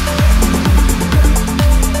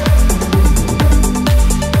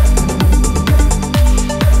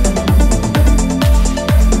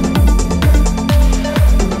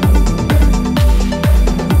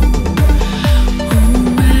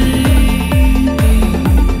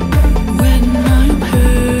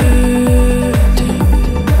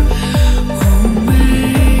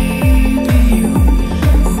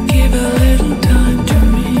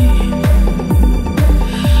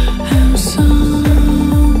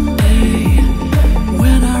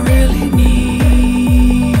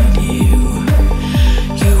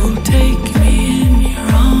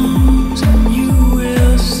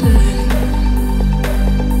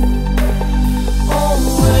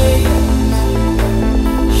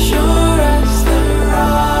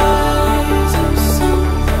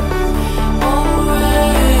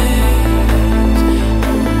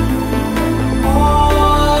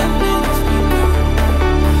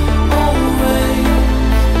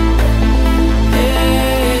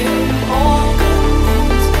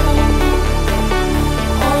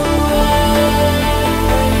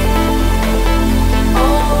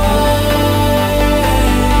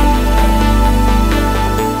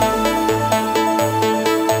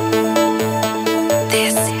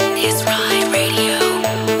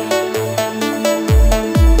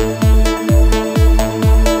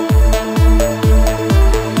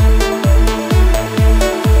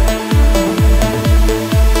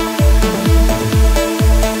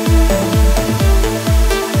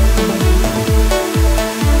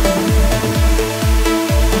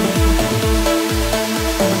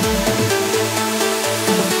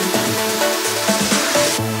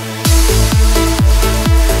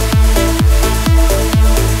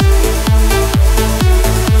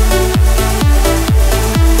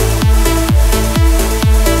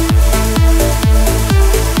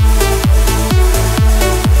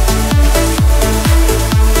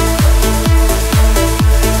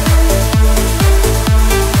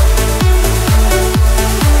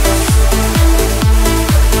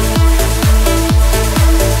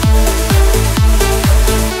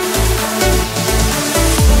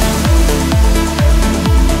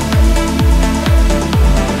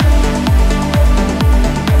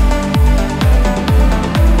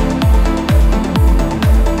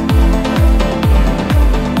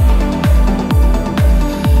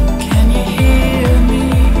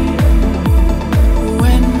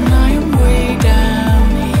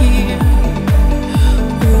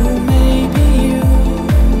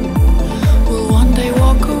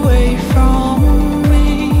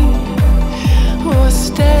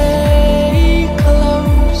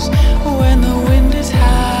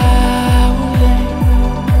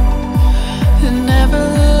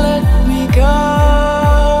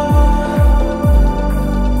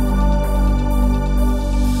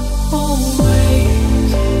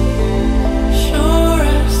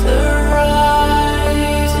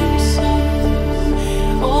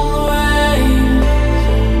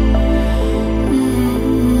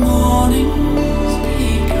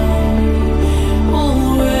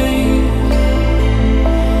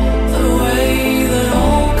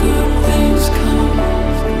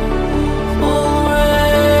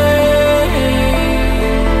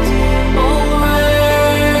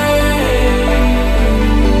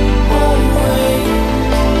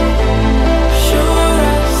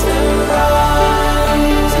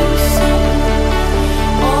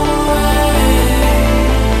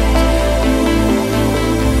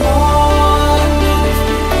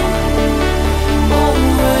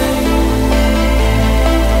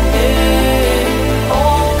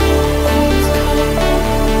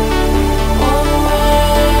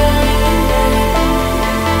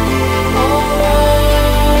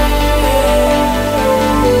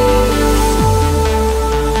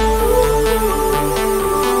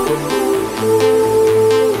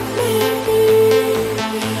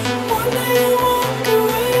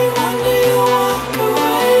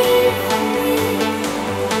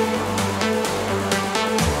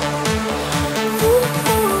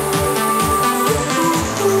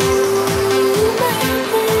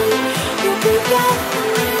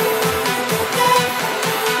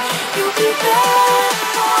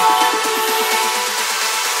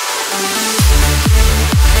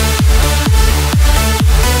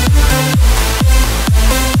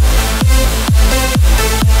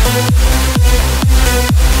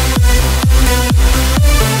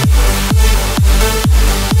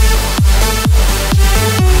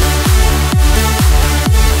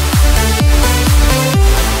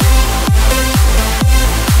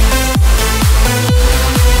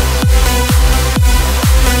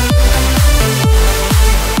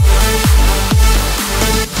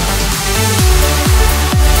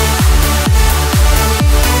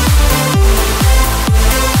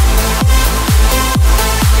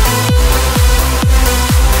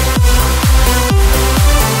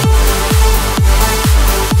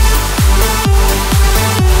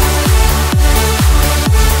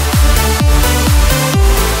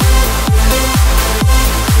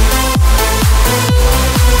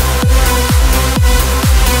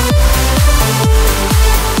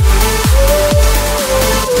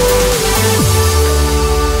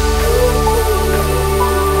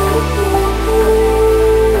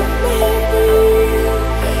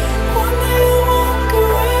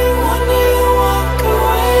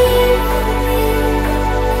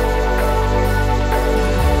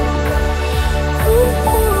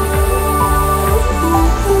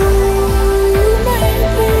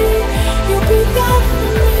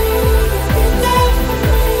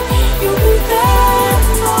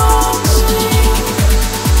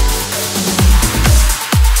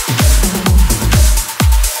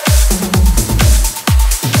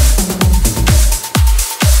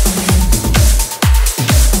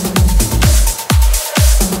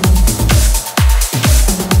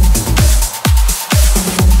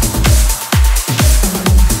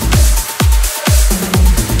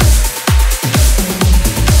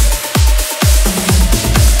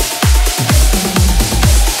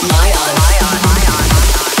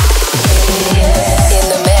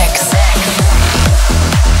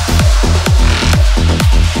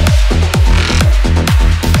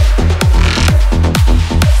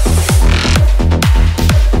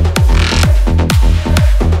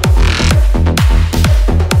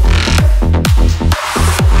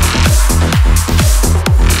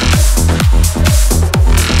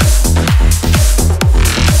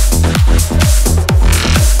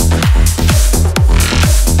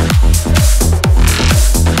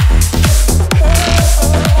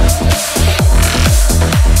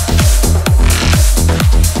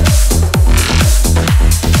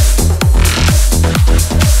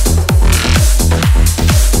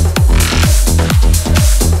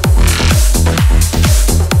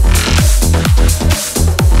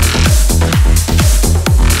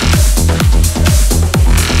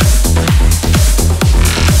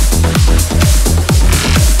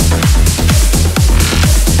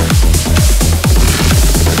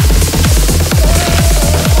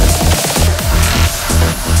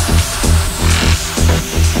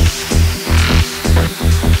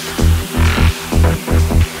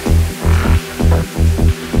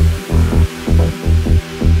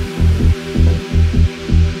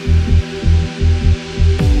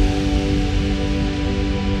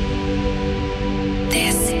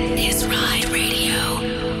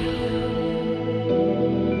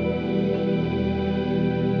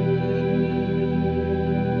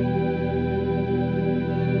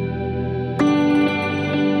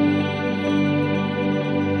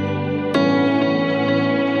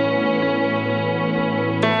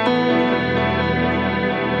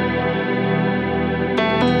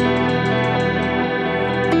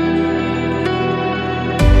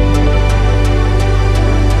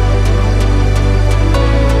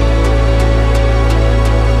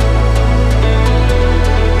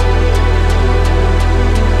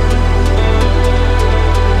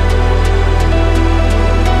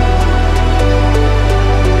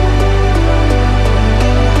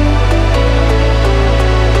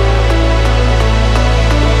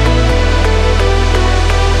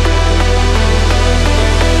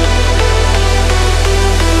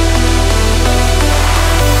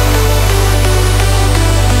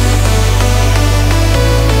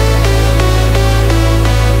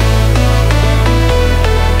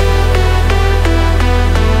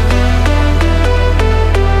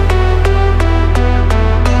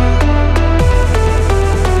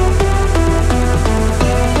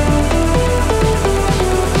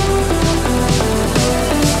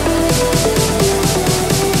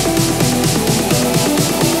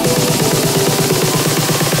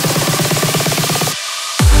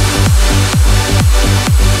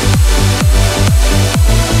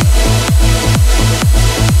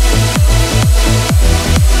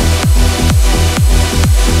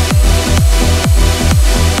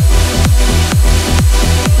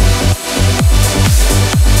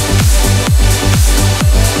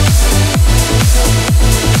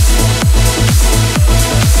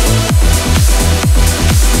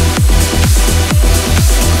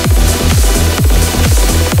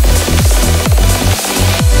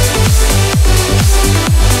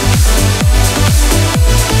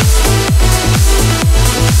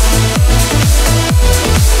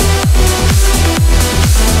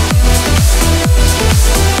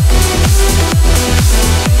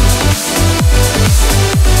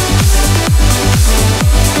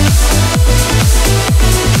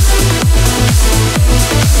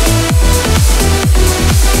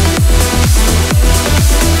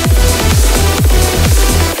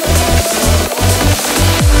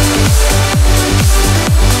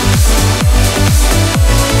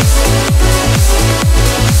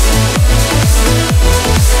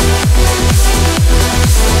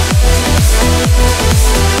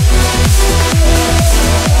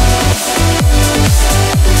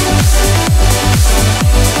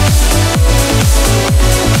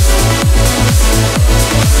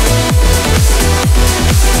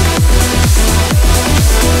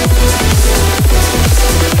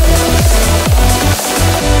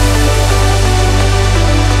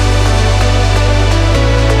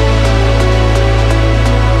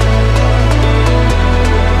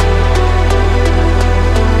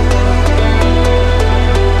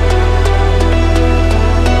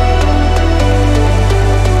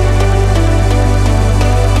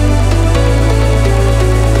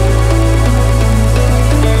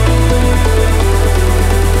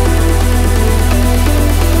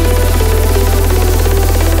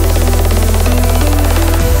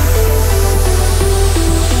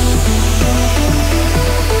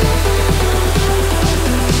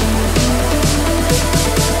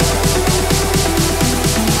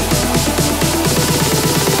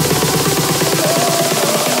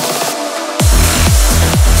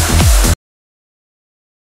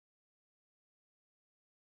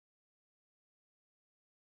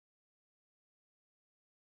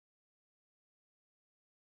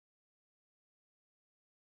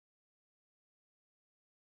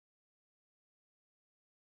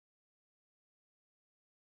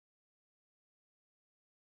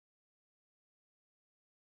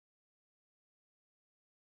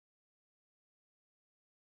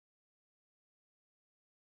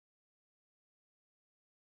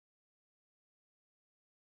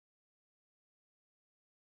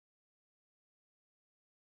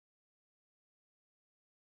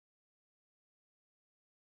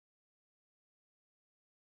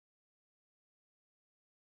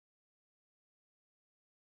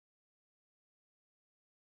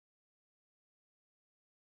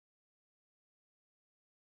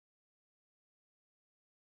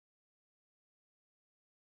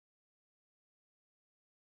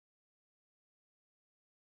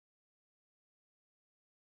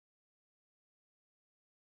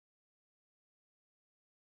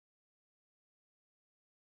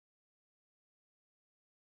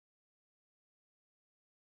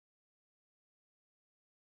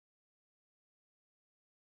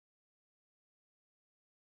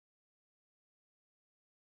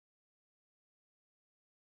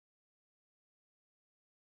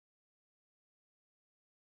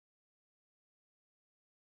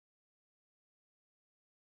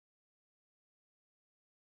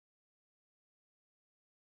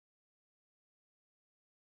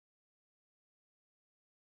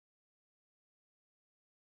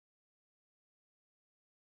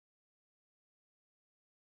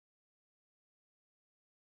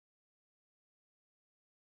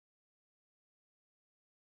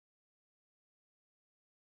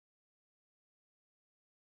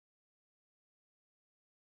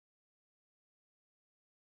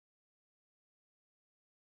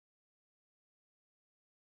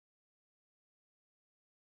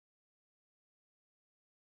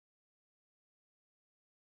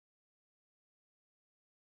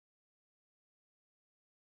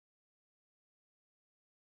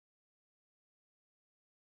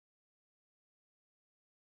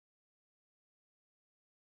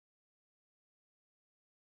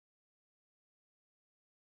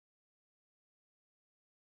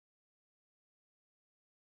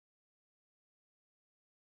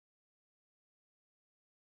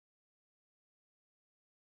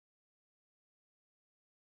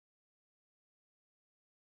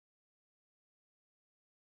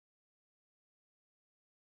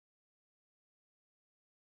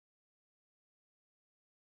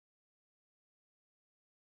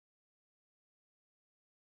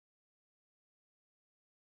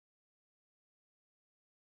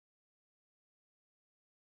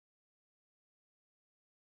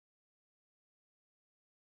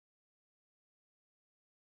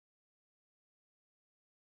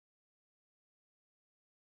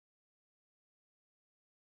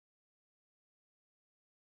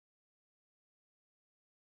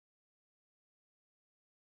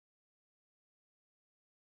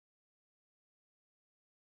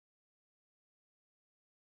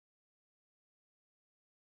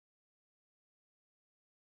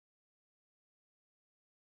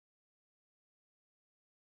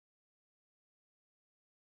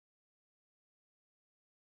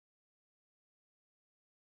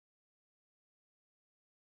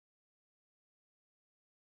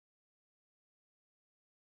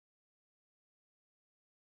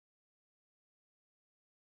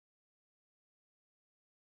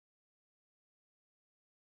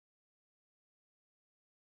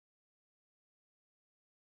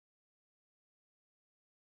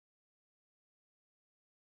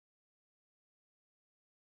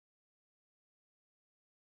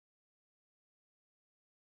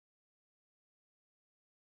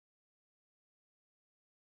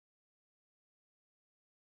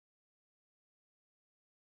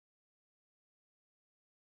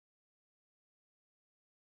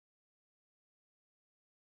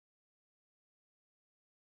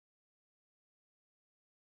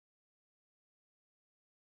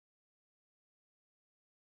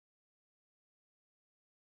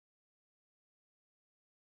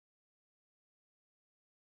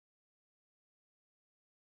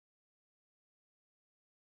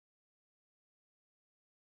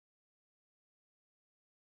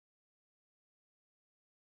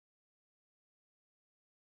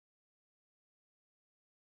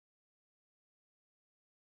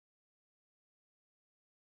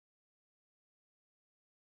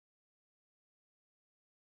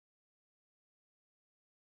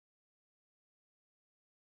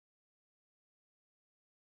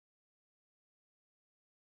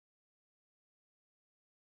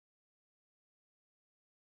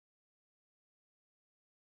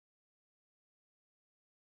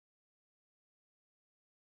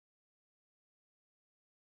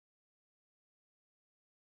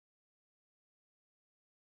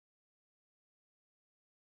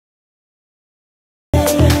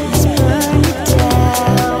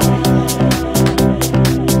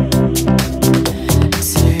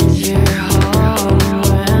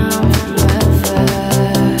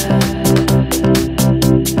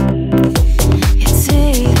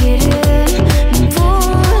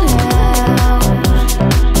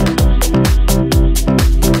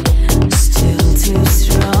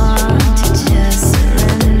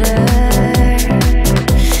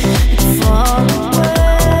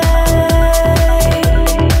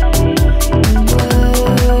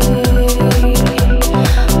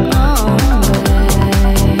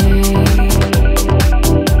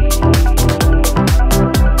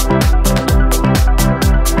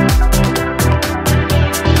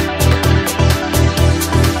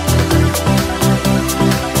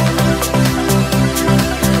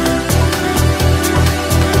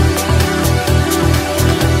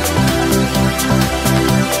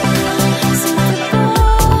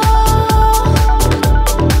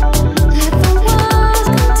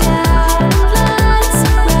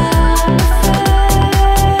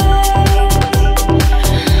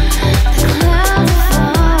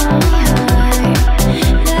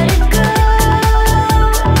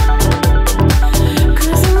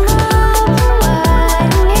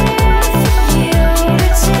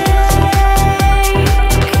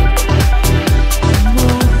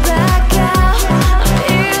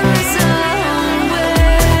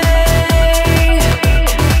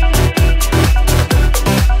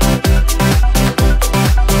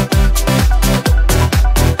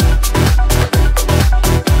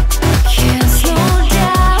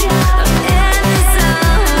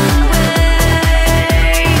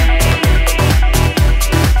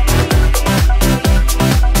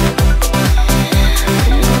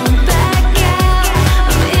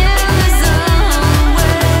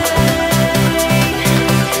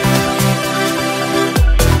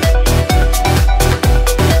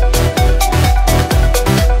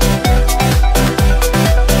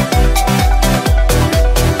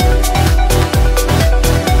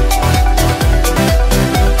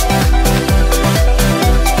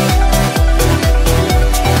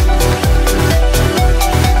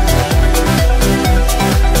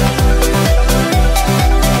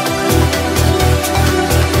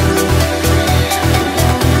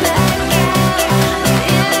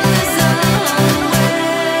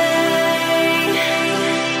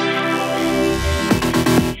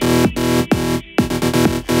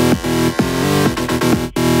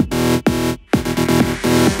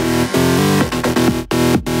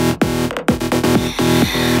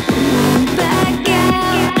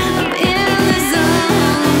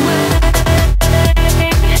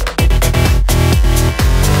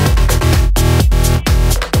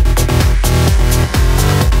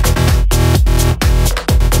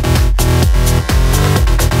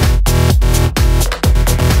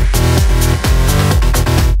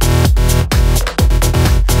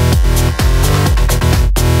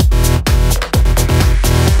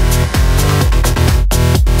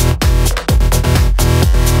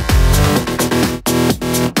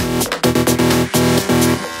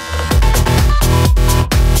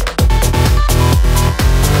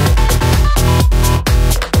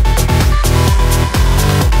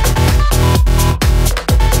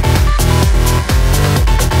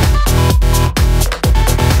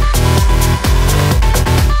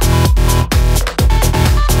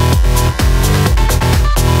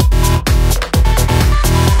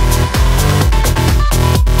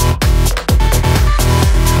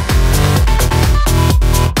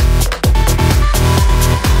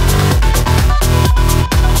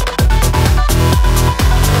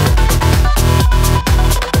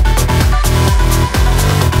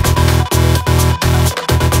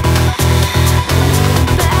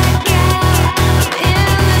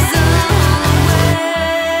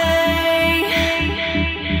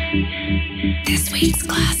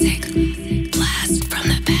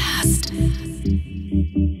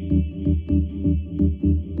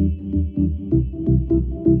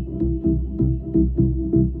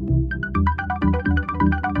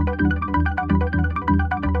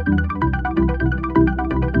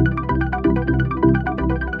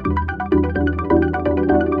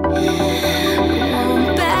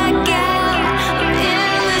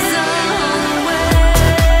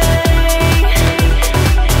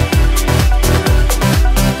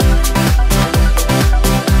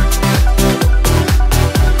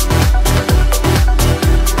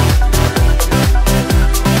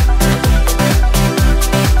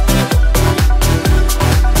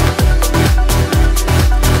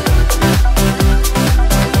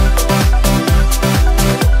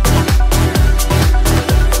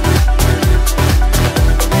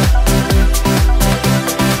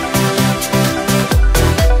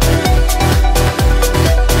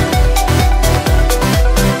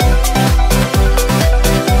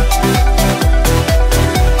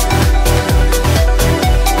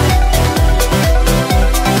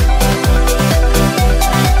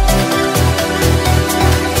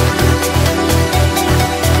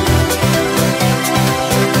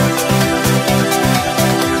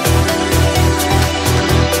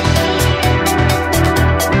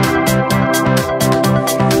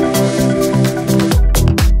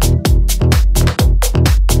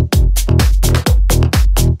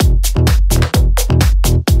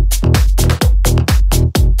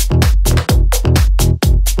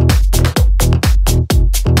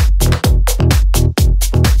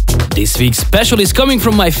 week's special is coming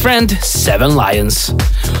from my friend Seven Lions.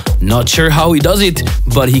 Not sure how he does it,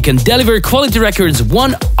 but he can deliver quality records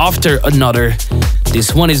one after another.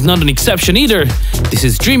 This one is not an exception either. This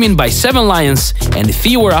is Dreamin' by Seven Lions and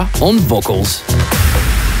Fiora on vocals.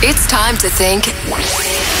 It's time to think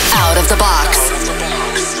out of the box.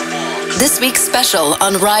 This week's special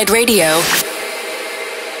on Ride Radio.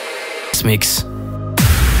 Mix.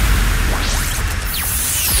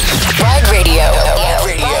 Ride Radio.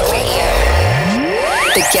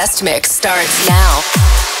 The guest mix starts now.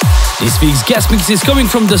 This week's guest mix is coming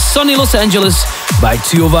from the sunny Los Angeles by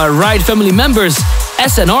two of our Ride family members,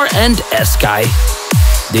 SNR and Sky.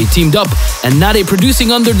 They teamed up and now they're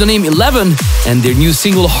producing under the name Elevven, and their new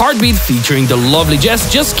single Heartbeat featuring the lovely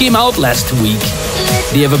Jess just came out last week.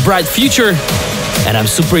 They have a bright future, and I'm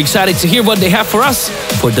super excited to hear what they have for us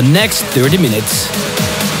for the next 30 minutes.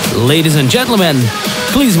 Ladies and gentlemen,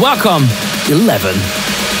 please welcome Elevven.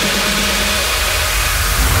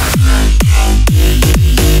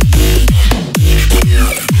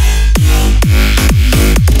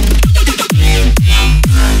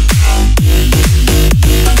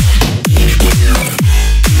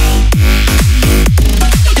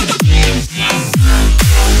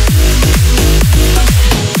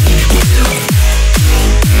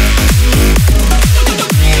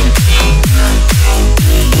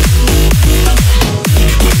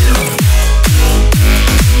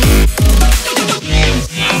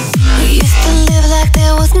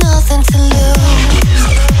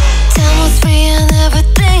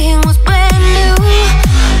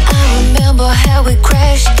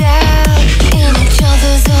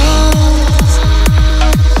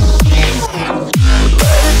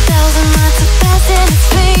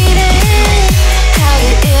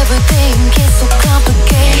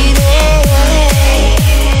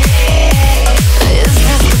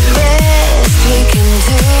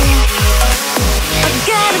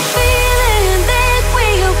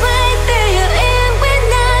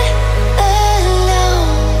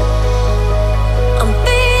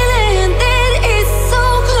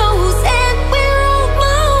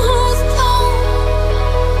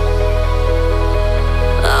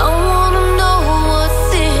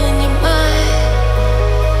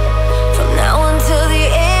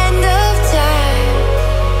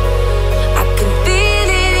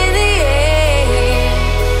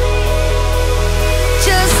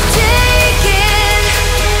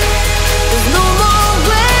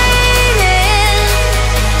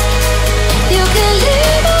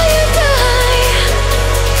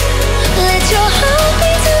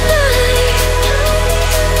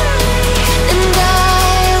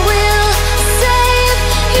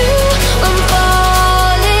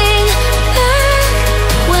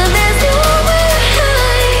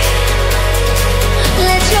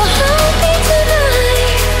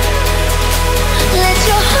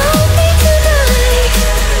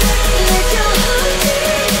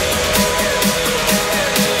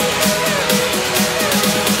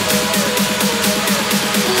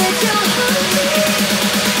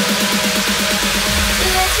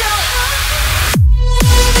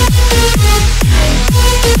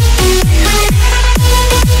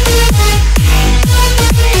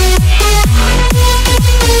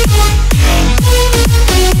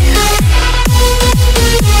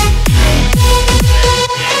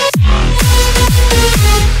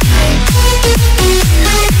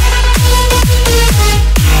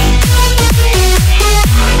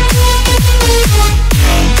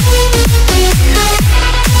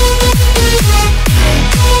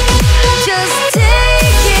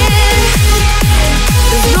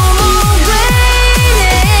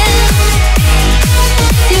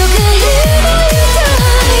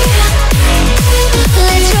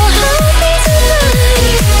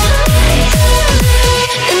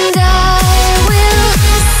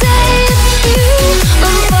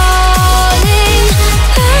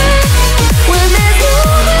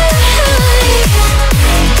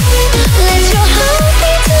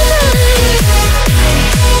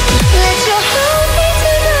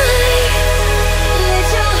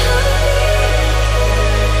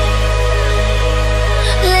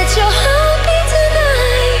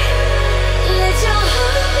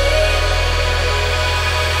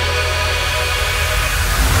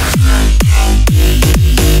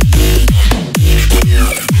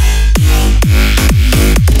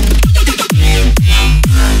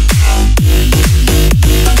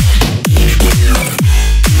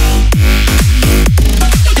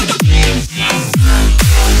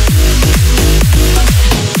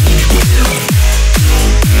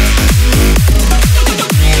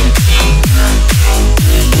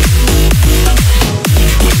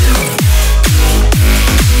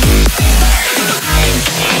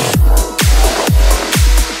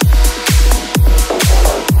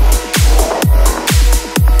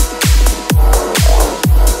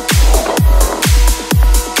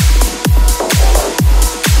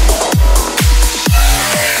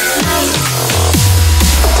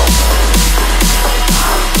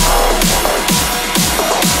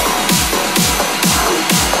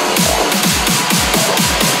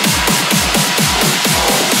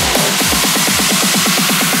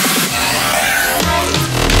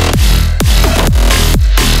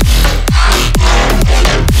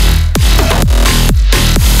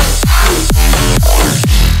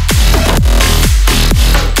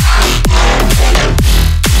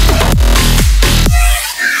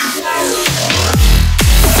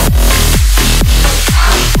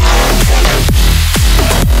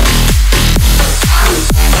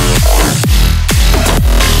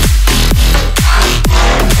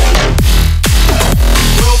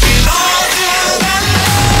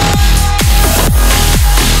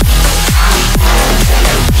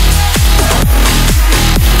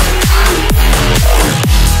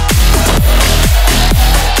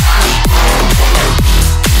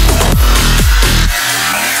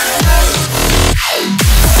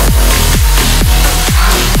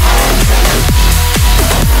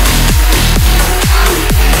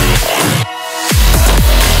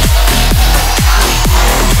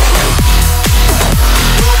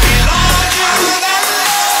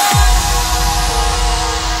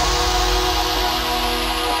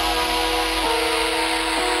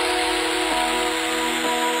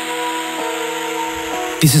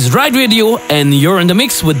 This is Ride Radio, and you're in the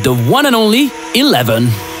mix with the one and only Elevven.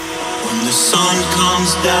 When the sun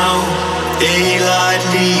comes down, daylight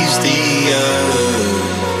leaves the earth.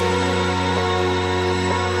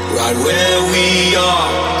 Right where we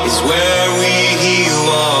are is where we heal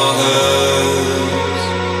our hurts.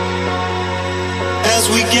 As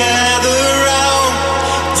we gather round,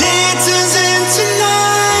 day turns into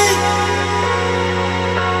night.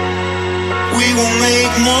 We will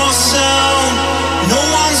make more sound. No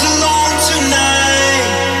one's alone tonight.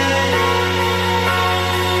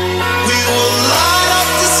 We will light up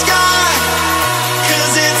the sky,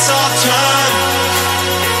 'cause it's our turn.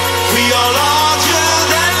 We are larger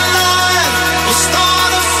than life. We'll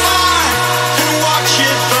start a fire and watch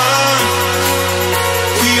it burn.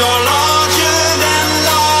 We are larger than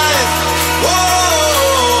life.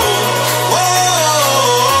 Whoa,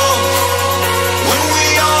 whoa. When we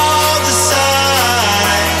all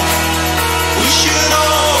decide we should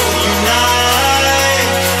hold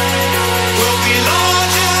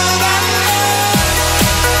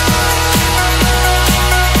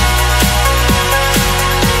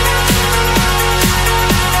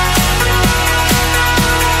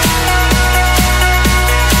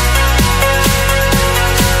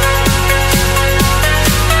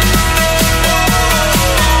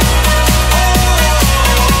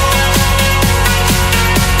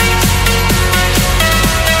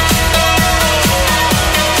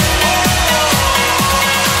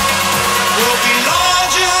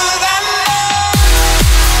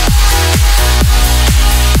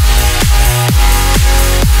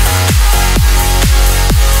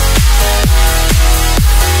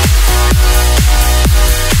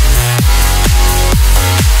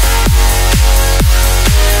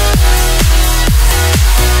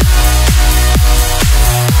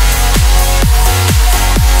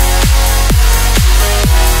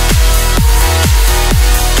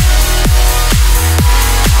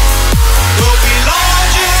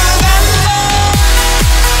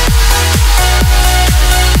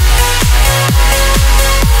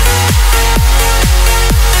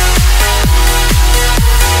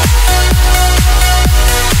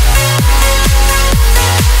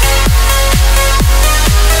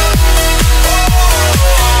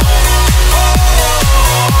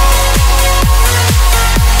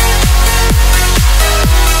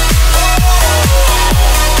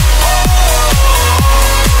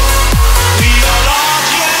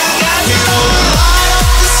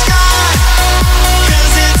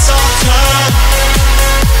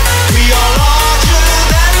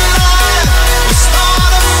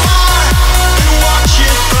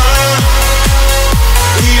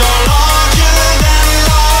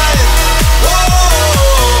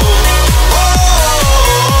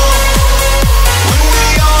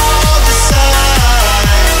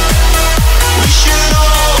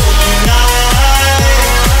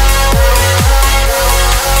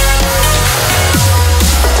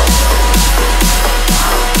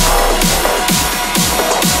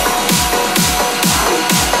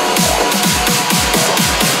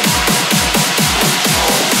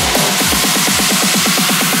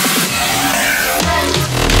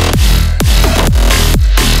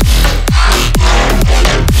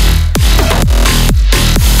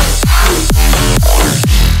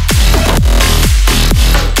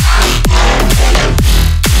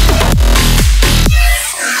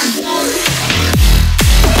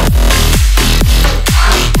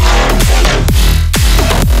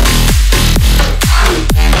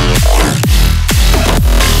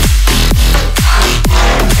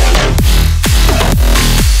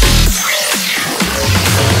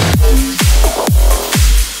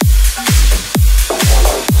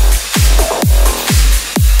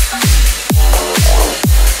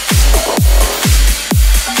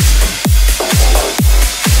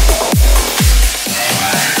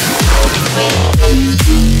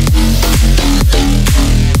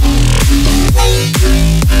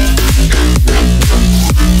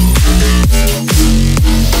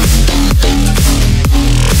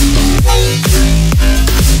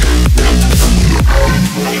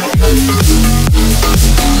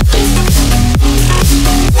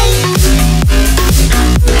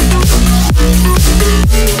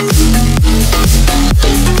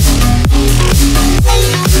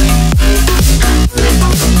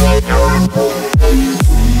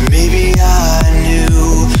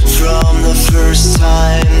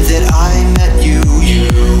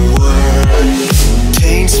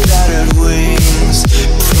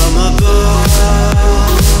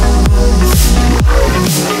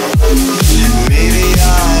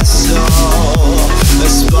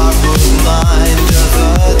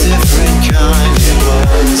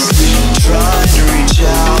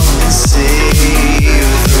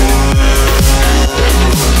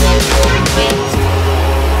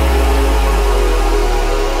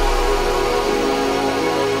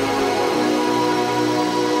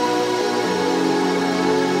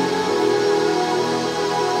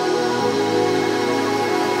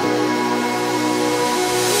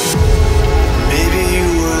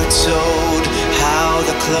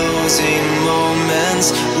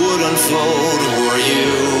would unfold. Were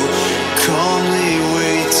you calmly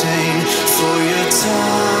waiting for your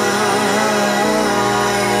time?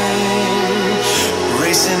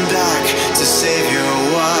 Racing back to save your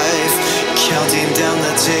wife, counting down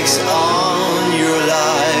the ticks on your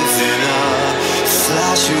life. In a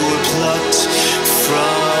flash you were plucked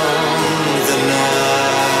from the night.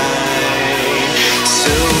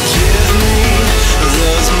 So give me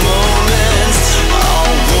those moments,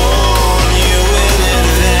 I'll warn you in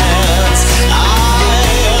advance. I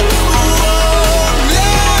won't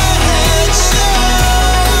let you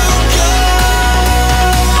go.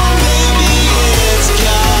 Maybe it's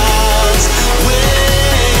God's way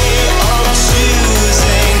of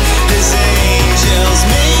choosing his angels.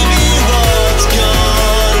 Maybe what's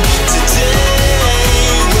gone today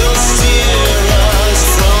will steer us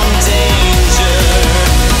from danger.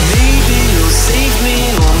 Maybe you'll save me,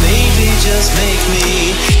 or maybe just make me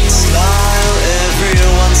smile every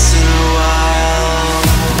once in a while.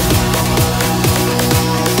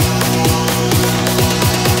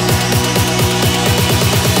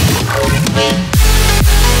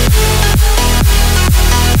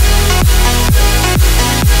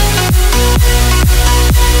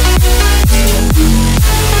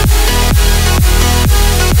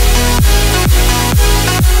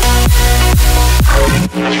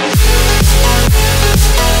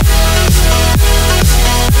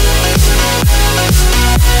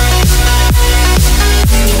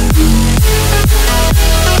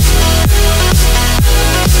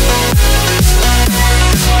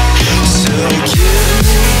 So give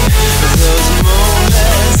me those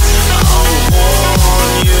moments, I'll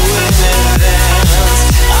warn you in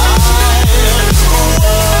advance. I won't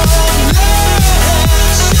let you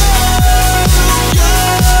go.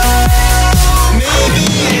 Maybe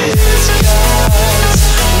it's God's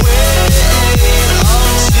way of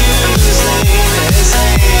choosing his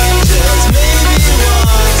angels. Maybe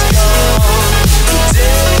what's gone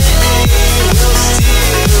today will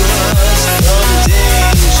steer us from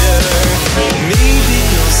danger. Maybe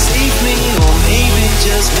you'll save me, or maybe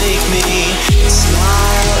just make me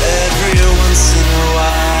smile every once in a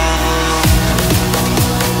while.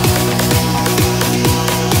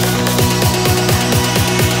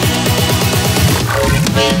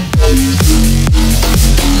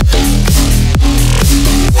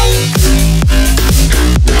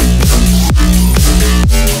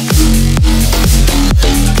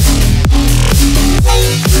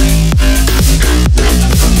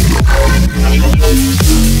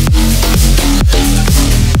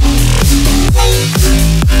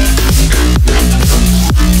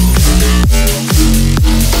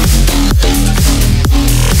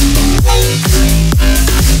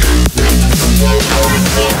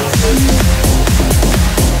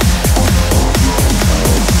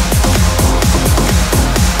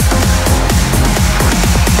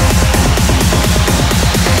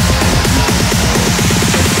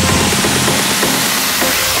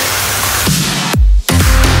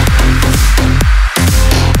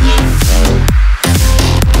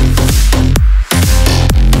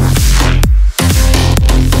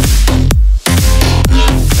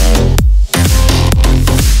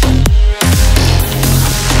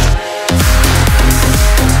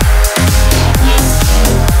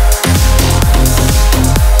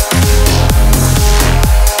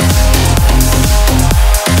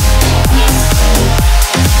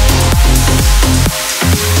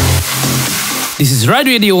 This is Ride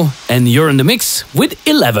Radio, and you're in the mix with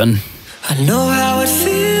Elevven. I know how it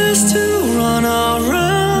feels to run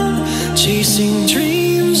around, chasing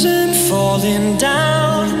dreams and falling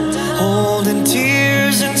down, holding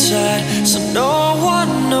tears inside so no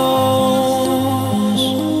one knows.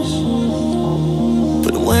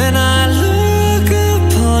 But when I look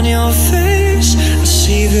upon your face, I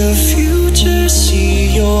see the future,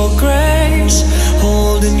 see your grace,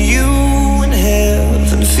 holding you in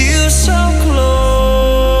heaven, feel so close.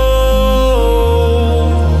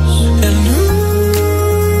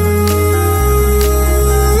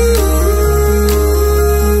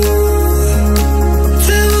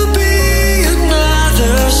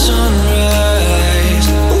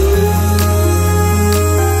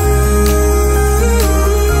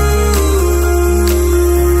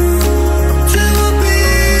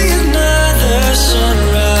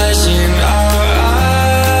 Sunrise in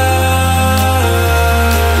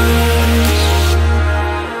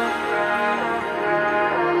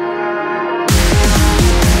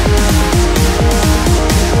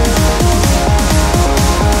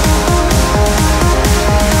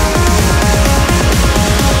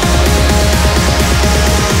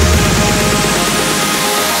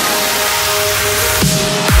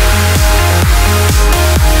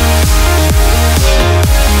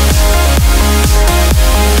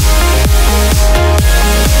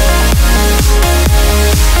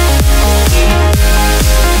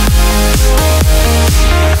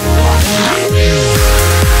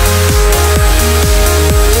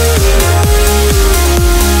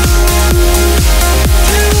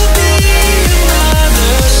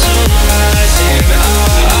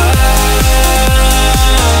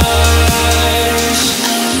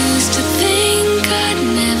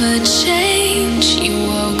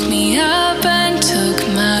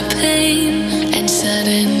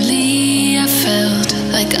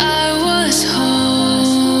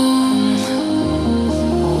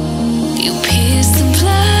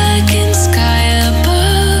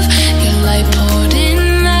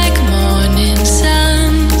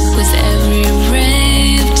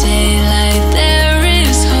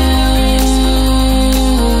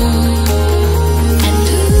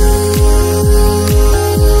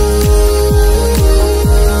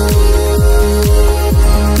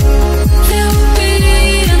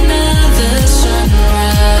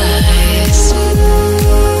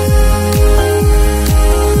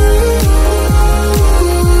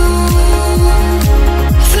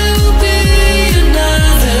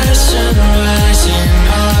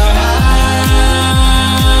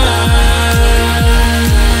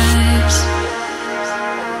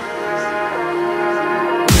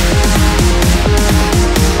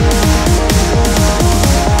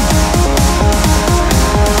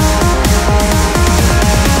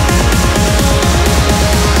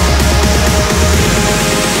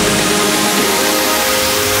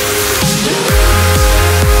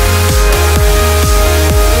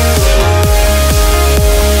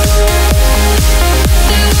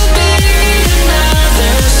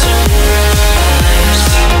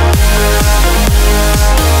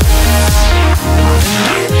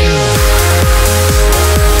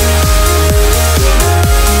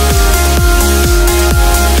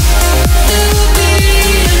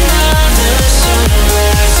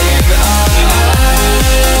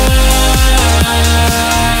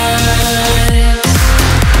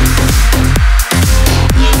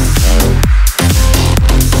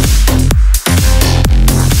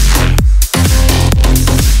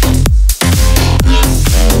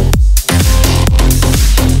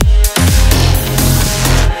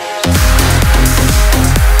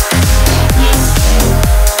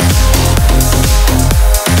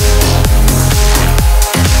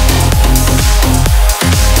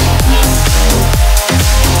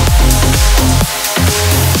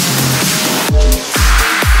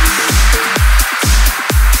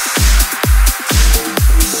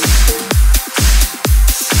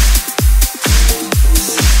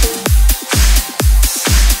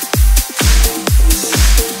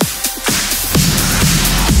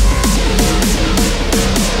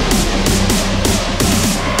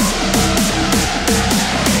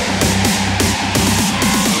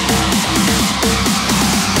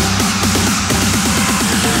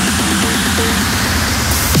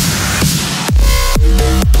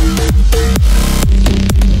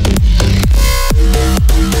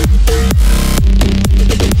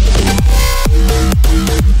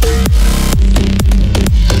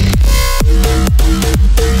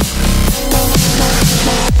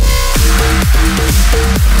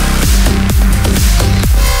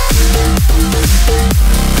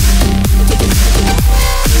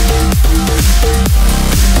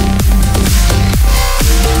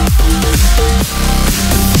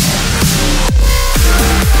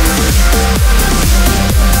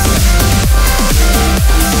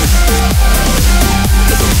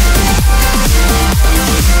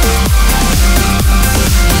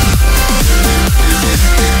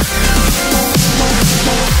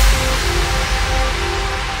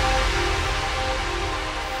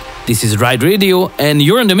This is Ride Radio, and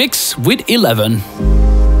you're in the mix with Elevven.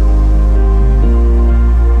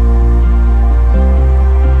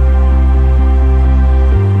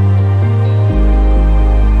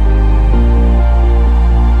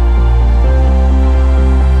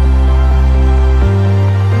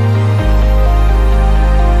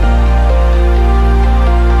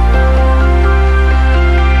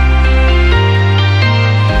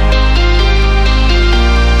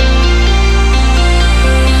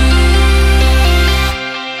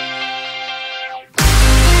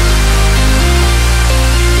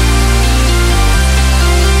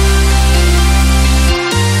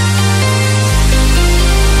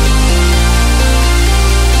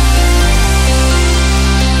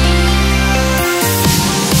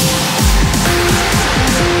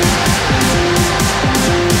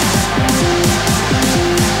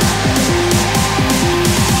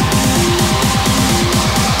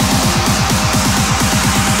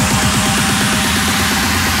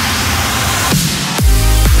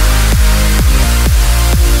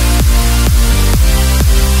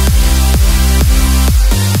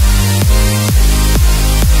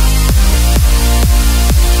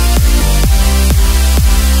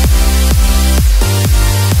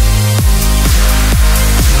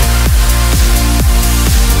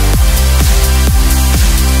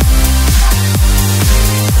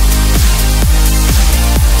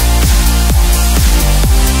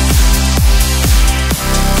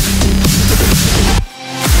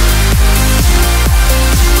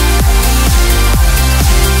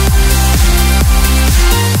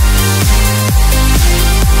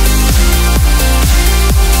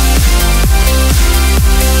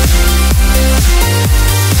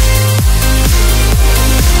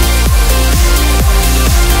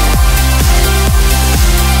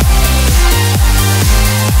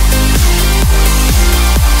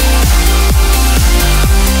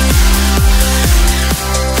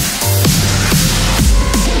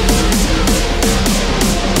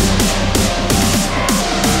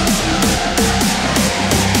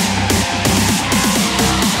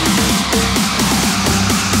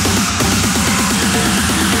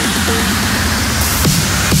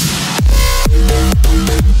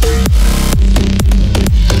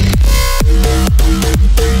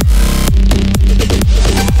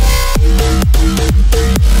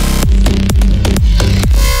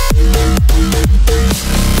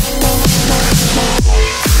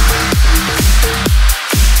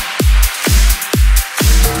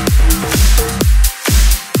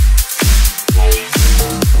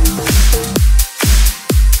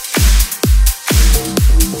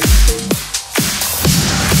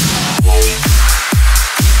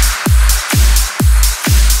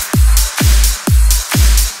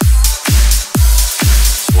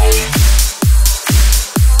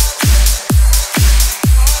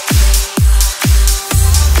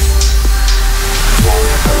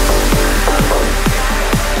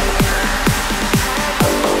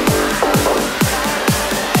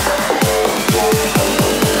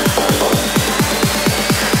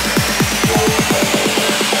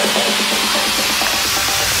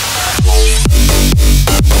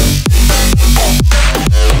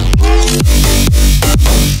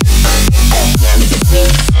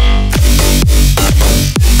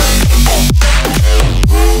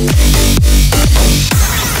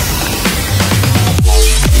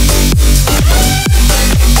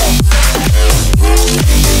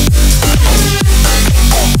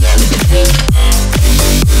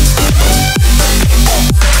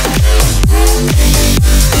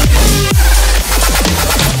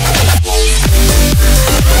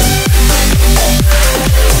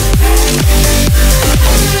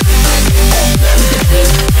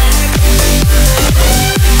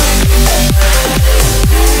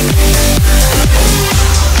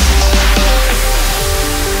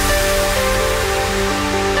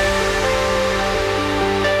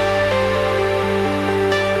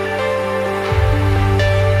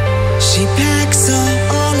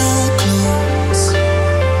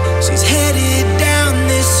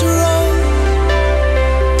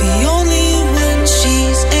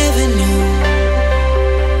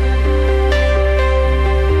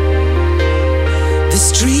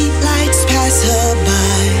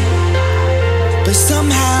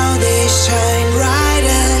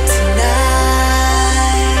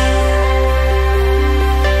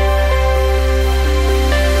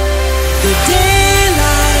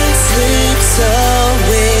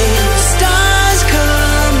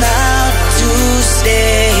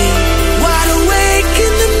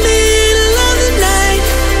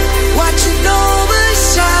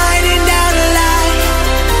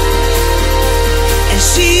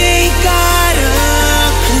 She ain't got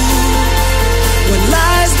a clue.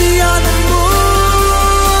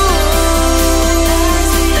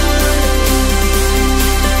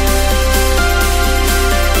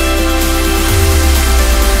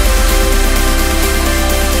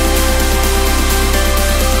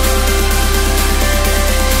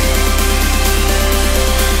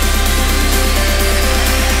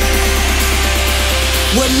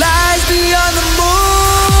 beyond the moon.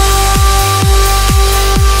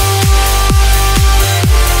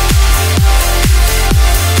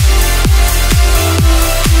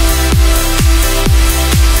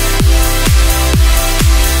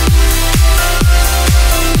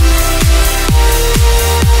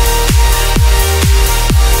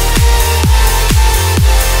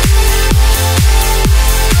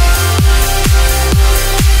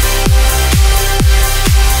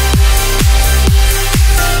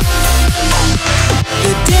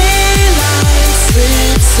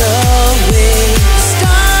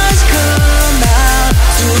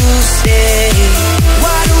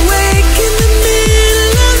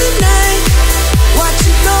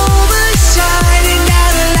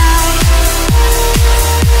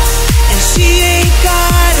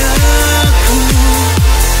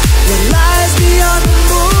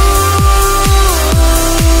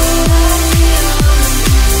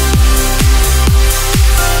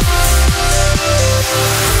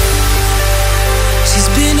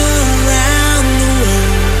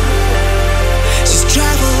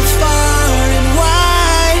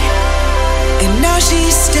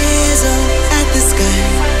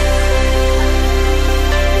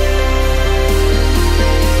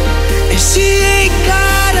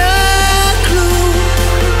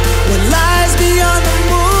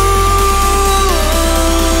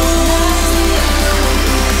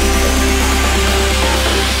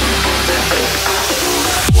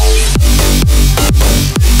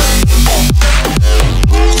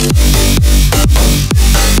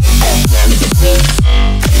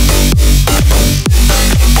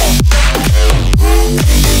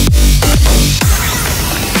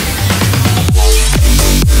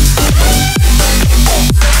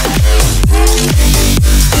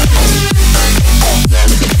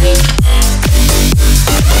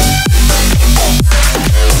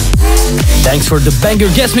 Thanks for the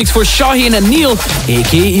banger guest mix for Shaheen and Neil,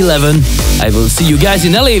 aka Elevven. I will see you guys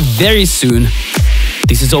in LA very soon.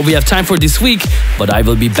 This is all we have time for this week, but I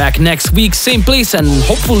will be back next week, same place and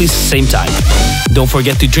hopefully same time. Don't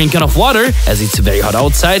forget to drink enough water, as it's very hot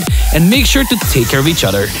outside, and make sure to take care of each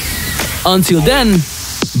other. Until then,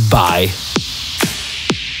 bye.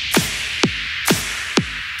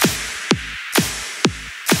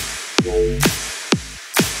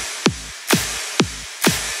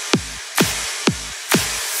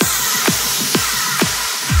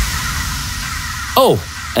 Oh,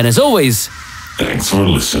 and as always, thanks for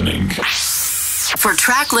listening. For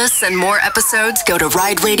track lists and more episodes, go to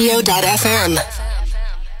rideradio.fm.